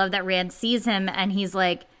 But I love that Rand sees him, and he's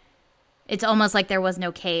like, it's almost like there was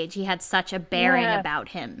no cage. He had such a bearing about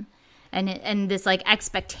him, and this like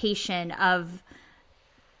expectation of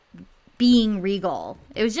being regal.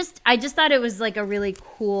 It was just, I just thought it was like a really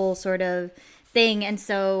cool sort of thing. And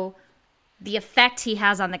so the effect he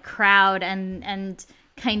has on the crowd and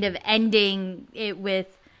kind of ending it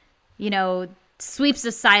with, you know, sweeps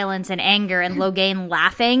of silence and anger and Logain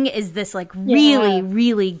laughing is this like really,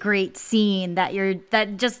 really great scene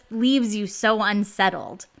that just leaves you so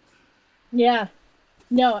unsettled. Yeah.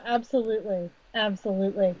 No, absolutely.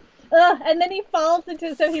 Absolutely. And then he falls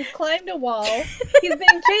so he's climbed a wall. He's being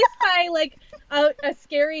chased by like a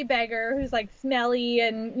scary beggar who's like smelly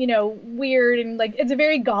and, you know, weird, and like it's a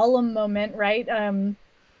very Gollum moment, right? And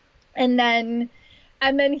then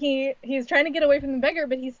he's trying to get away from the beggar,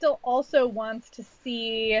 but he still also wants to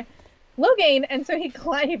see Logain, and so he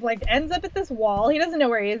like ends up at this wall. He doesn't know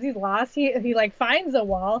where he is. He's lost. He like finds a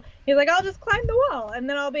wall. He's like, I'll just climb the wall, and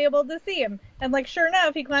then I'll be able to see him. And like, sure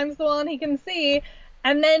enough, he climbs the wall and he can see.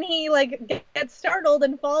 And then he like gets startled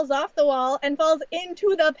and falls off the wall and falls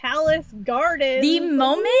into the palace garden. The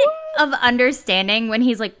moment of understanding when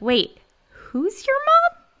he's like, "Wait, who's your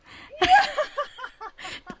mom?"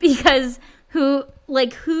 Because who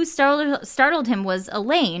startled him was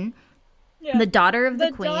Elaine. Yeah. The daughter of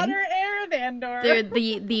the queen. The daughter heir of Andor.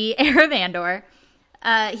 The heir of Andor.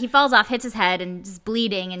 He falls off, hits his head, and is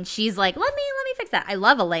bleeding. And she's like, "Let me fix that." I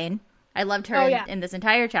love Elaine. I loved her in this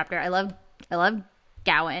entire chapter. I love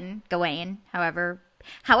Gawain.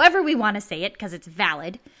 However we want to say it, because it's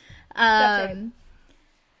valid. That's right.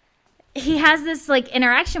 He has this like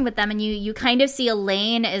interaction with them, and you kind of see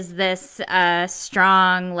Elaine as this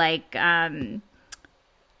strong, like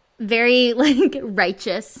very like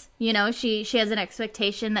righteous, you know, she has an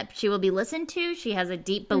expectation that she will be listened to. She has a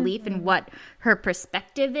deep belief in what her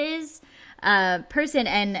perspective is, person,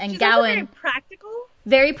 and she's Gawain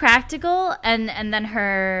very practical, and then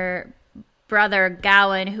her brother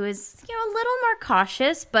Gawain, who is, you know, a little more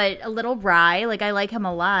cautious but a little wry. Like, I like him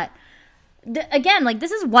a lot. Again, like,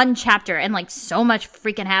 this is one chapter and like so much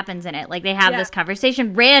freaking happens in it. Like, they have this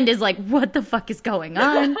conversation. Rand is like, what the fuck is going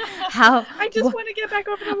on? I just want to get back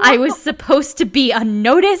over the wall. I was supposed to be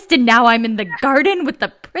unnoticed and now I'm in the garden with the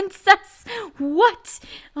princess. What?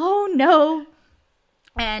 Oh no.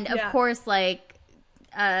 And of course, like,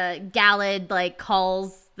 Galad like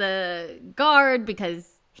calls the guard because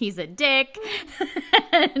he's a dick.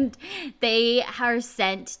 And they are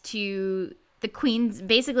sent to the queen's,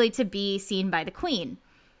 basically to be seen by the queen.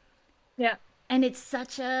 Yeah. And it's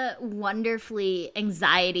such a wonderfully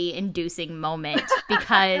anxiety-inducing moment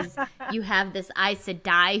because you have this Aes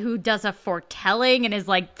Sedai who does a foretelling and is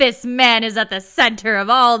like, this man is at the center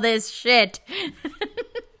of all this shit.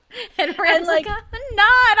 And Rand's like, I'm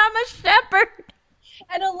not, I'm a shepherd.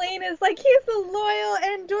 And Elaine is like, he's a loyal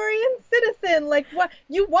Andorian citizen. Like, what?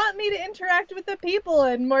 You want me to interact with the people?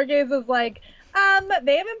 And Morgase is like,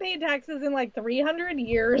 they haven't paid taxes in like 300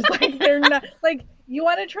 years. Like, they're not, like, you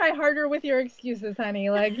want to try harder with your excuses, honey.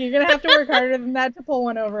 Like, you're going to have to work harder than that to pull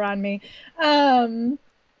one over on me.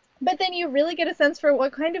 But then you really get a sense for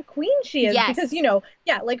what kind of queen she is. Yes. Because, you know,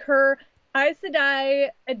 like her Aes Sedai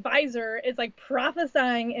advisor is like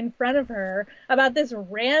prophesying in front of her about this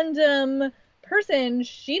random person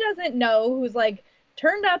she doesn't know who's like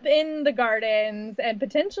turned up in the gardens and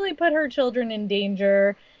potentially put her children in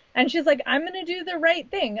danger. And she's like, I'm going to do the right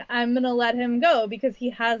thing. I'm going to let him go because he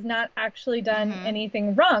has not actually done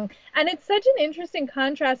anything wrong. And it's such an interesting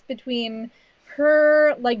contrast between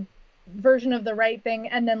her, like, version of the right thing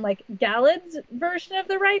and then, like, Galad's version of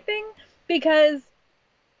the right thing. Because,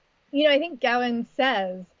 you know, I think Gawain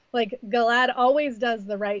says, like, Galad always does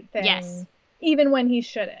the right thing. Yes. Even when he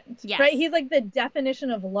shouldn't. Yes. Right? He's, like, the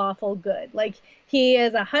definition of lawful good. Like, he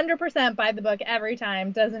is 100% by the book every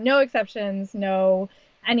time. Doesn't, no exceptions, no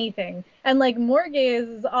anything. And like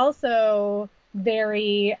Morgase is also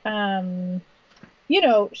very you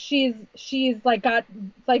know, she's like got,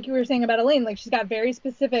 like you were saying about Elaine, like she's got very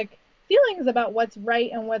specific feelings about what's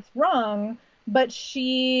right and what's wrong, but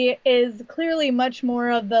she is clearly much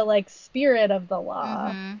more of the like spirit of the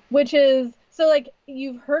law, which is, so like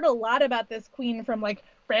you've heard a lot about this queen from like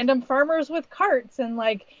random farmers with carts and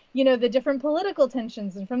like, you know, the different political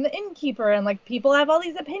tensions and from the innkeeper, and like people have all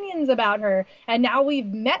these opinions about her, and now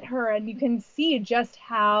we've met her and you can see just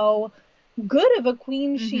how good of a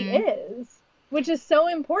queen she is, which is so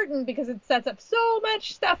important because it sets up so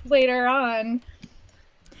much stuff later on.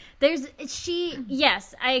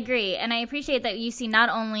 Yes, I agree. And I appreciate that you see not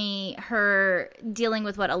only her dealing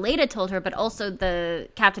with what Elaida told her, but also the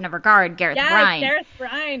captain of her guard, Gareth Bryne. Gareth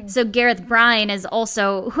Bryne. So Gareth Bryne is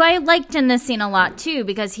also, who I liked in this scene a lot too,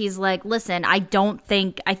 because he's like, listen, I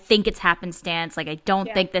think it's happenstance. Like, I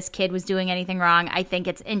don't think this kid was doing anything wrong. I think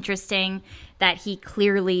it's interesting that he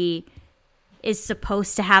clearly is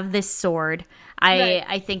supposed to have this sword.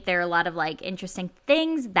 I think there are a lot of like interesting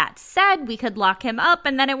things. That said, we could lock him up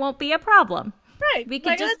and then it won't be a problem. Right. We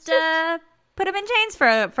could just put him in chains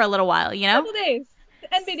for a little while, you know? Couple days.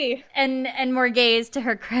 NBD. And Morgase, to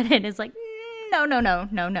her credit, is like,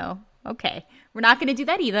 no. Okay. We're not going to do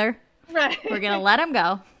that either. Right. We're going to let him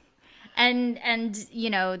go. And you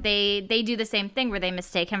know, they do the same thing where they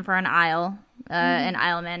mistake him for an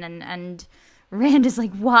Isleman, and Rand is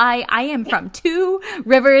like, why? I am from 2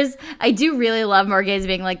 rivers. I do really love Morgase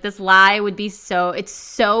being like, this lie would be it's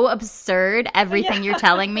so absurd, everything you're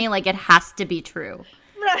telling me, like, it has to be true.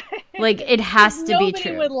 Right. Like, it has to be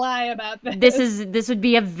true. Nobody would lie about this. This would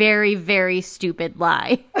be a very, very stupid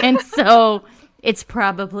lie. And so it's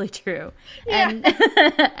probably true. Yeah.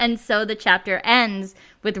 And so the chapter ends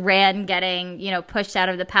with Rand getting, pushed out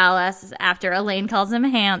of the palace after Elaine calls him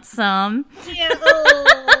handsome. Yeah.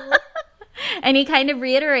 Oh. And he kind of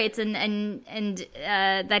reiterates and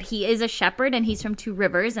that he is a shepherd and he's from Two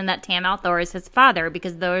Rivers and that Tam al'Thor is his father,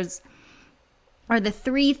 because those are the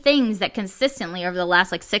three things that consistently over the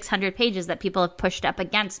last 600 pages that people have pushed up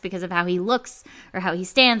against because of how he looks or how he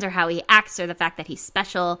stands or how he acts or the fact that he's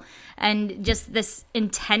special, and just this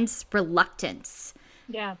intense reluctance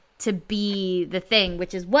to be the thing,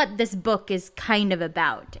 which is what this book is kind of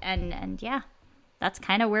about. And yeah, that's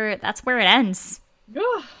kind of where it ends.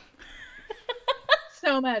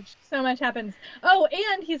 So much happens. Oh,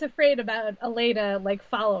 and he's afraid about Elaida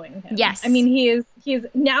following him. Yes. I mean, he's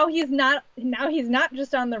not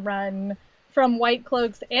just on the run from White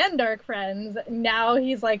Cloaks and Dark Friends. Now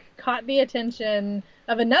he's caught the attention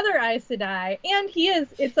of another Aes Sedai, and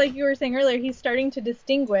it's like you were saying earlier, he's starting to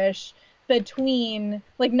distinguish between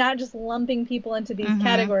not just lumping people into these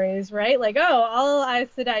categories, right? All Aes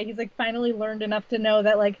Sedai. He's finally learned enough to know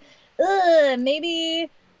that maybe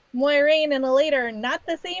Moiraine and Elaida are not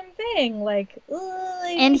the same thing.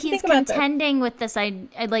 And he's contending with this.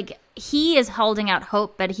 He is holding out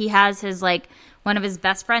hope, but he has his one of his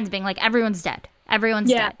best friends being everyone's dead.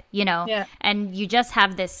 Everyone's dead. Yeah. And you just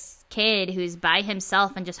have this kid who's by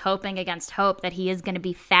himself and just hoping against hope that he is going to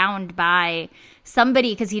be found by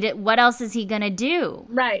somebody, because what else is he going to do?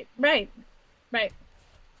 Right.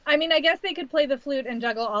 I mean, I guess they could play the flute and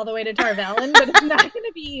juggle all the way to Tar Valon, but it's not going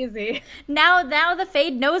to be easy. Now the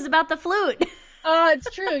Fade knows about the flute. Oh, it's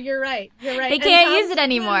true. You're right. They can't use it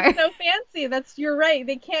anymore. So fancy. You're right.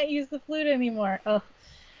 They can't use the flute anymore. Oh,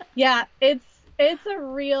 yeah. It was a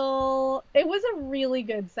really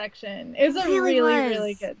good section. It was a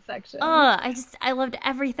really good section. Oh, I loved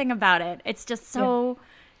everything about it. It's just so,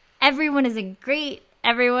 everyone is great.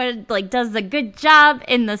 Everyone does a good job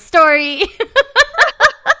in the story.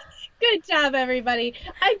 Good job, everybody.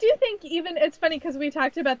 I do think it's funny because we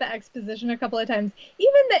talked about the exposition a couple of times.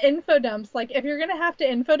 Even the info dumps, if you're going to have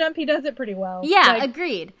to info dump, he does it pretty well. Yeah,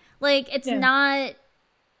 agreed. It's not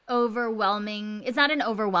overwhelming. It's not an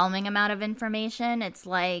overwhelming amount of information. It's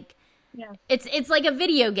it's like a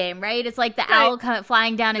video game, right? It's like the owl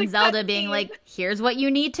flying down in Zelda being here's what you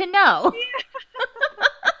need to know. Yeah.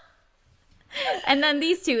 And then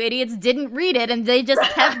these two idiots didn't read it, and they just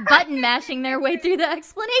kept button mashing their way through the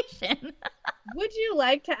explanation. Would you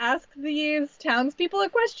like to ask these townspeople a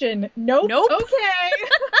question? Nope. Okay.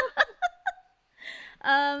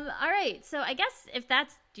 All right. So I guess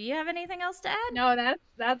do you have anything else to add? No,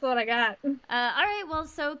 that's what I got. All right. Well,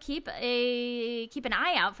 so keep an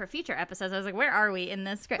eye out for future episodes. I was where are we in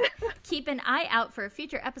this script? Keep an eye out for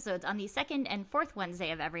future episodes on the second and fourth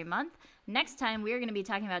Wednesday of every month. Next time, we are going to be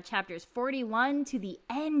talking about chapters 41 to the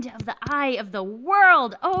end of the Eye of the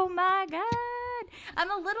World. Oh my God.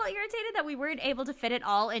 I'm a little irritated that we weren't able to fit it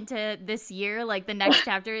all into this year. The next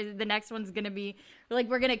chapter, the next one's going to be,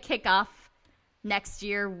 we're going to kick off next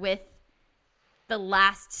year with the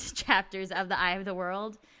last chapters of the Eye of the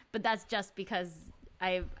World. But that's just because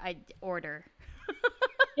I order.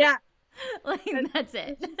 Yeah. That's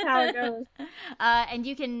it. That's how it goes. And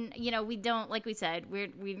you can, we don't, like we said,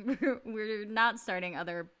 we're not starting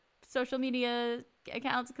other social media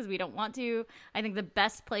accounts because we don't want to. I think the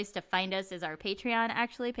best place to find us is our Patreon,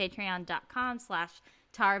 actually,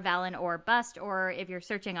 patreon.com/TarValonOrBust, or if you're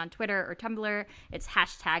searching on Twitter or Tumblr, it's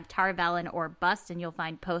 #TarValonOrBust, and you'll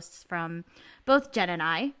find posts from both Jen and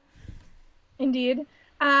I. Indeed.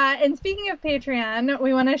 And speaking of Patreon,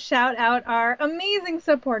 we want to shout out our amazing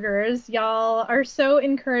supporters. Y'all are so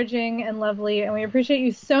encouraging and lovely, and we appreciate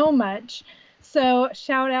you so much. So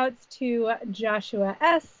shout outs to Joshua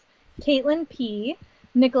S., Caitlin P.,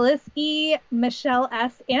 Nicholas E., Michelle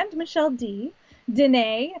S., and Michelle D.,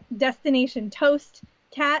 Danae, Destination Toast,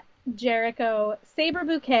 Kat, Jericho, Saber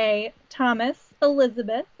Bouquet, Thomas,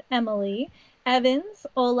 Elizabeth, Emily, Evans,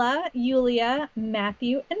 Ola, Yulia,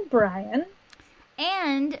 Matthew, and Brian.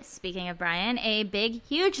 And speaking of Brian, a big,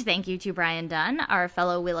 huge thank you to Brian Dunn, our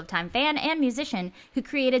fellow Wheel of Time fan and musician who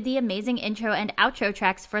created the amazing intro and outro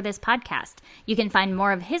tracks for this podcast. You can find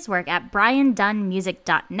more of his work at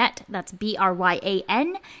bryandunnmusic.net. That's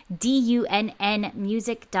BRYANDUNN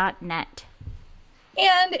music.net.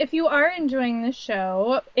 And if you are enjoying this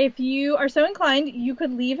show, if you are so inclined, you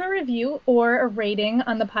could leave a review or a rating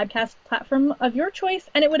on the podcast platform of your choice,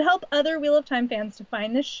 and it would help other Wheel of Time fans to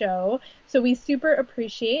find this show. So we super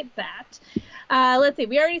appreciate that. Let's see.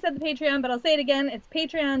 We already said the Patreon, but I'll say it again. It's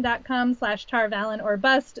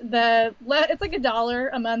patreon.com/tarvalon-or-bust. It's like $1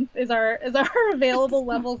 a month is our available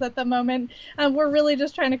levels at the moment. We're really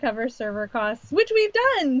just trying to cover server costs, which we've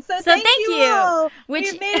done. So thank you all.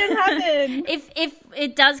 We've made it happen. If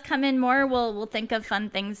it does come in more, we'll think of fun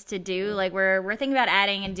things to do. Like we're thinking about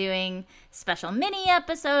adding and doing special mini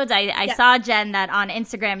episodes. I saw, Jen, that on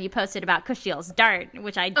Instagram you posted about Kushiel's Dart,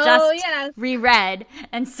 which I just reread,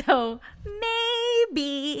 and so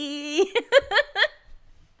maybe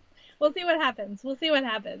we'll see what happens.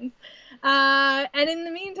 And in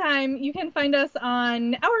the meantime, you can find us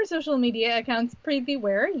on our social media accounts. Preeti,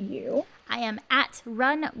 where are you? I am at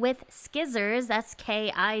Run with Skizzers. That's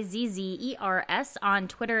Kizzers on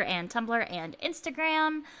Twitter and Tumblr and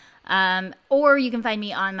Instagram. Or you can find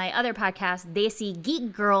me on my other podcast, Desi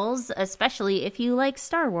Geek Girls, especially if you like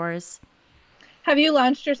Star Wars. Have you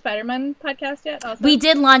launched your Spider-Man podcast yet? Also? We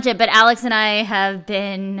did launch it, but Alex and I have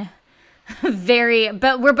been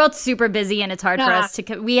but we're both super busy, and it's hard for us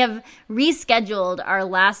to. We have rescheduled our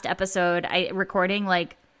last episode recording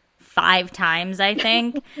like 5 times, I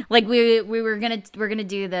think. Like we're gonna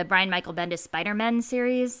do the Brian Michael Bendis Spider-Man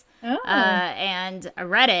series, and I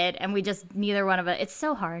read it, and we just neither one of us. It's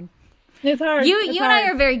so hard. It's hard. You and I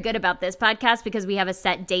are very good about this podcast because we have a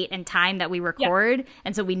set date and time that we record,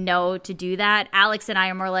 and so we know to do that. Alex and I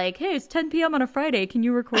are more like, hey, it's 10 p.m. on a Friday. Can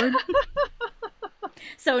you record?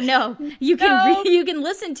 So no, you can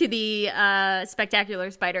listen to the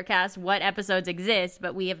Spectacular Spider-Cast, what episodes exist,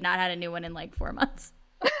 but we have not had a new one in like 4 months.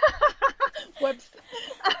 Whoops.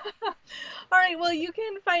 All right, well, you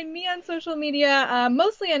can find me on social media,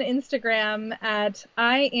 mostly on Instagram at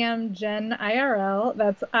IamJenIRL.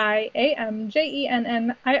 That's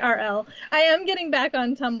IamJenNIRL. I am getting back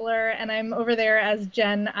on Tumblr, and I'm over there as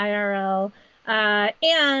Jen IRL.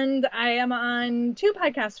 And I am on 2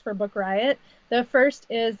 podcasts for Book Riot. The first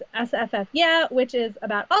is SFF Yeah, which is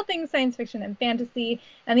about all things science fiction and fantasy.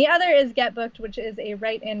 And the other is Get Booked, which is a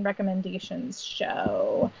write-in recommendations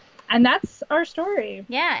show. And that's our story.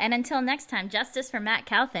 Yeah, and until next time, justice for Matt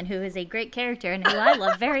Calthan, who is a great character and who I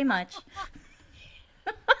love very much.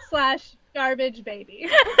 /garbage baby.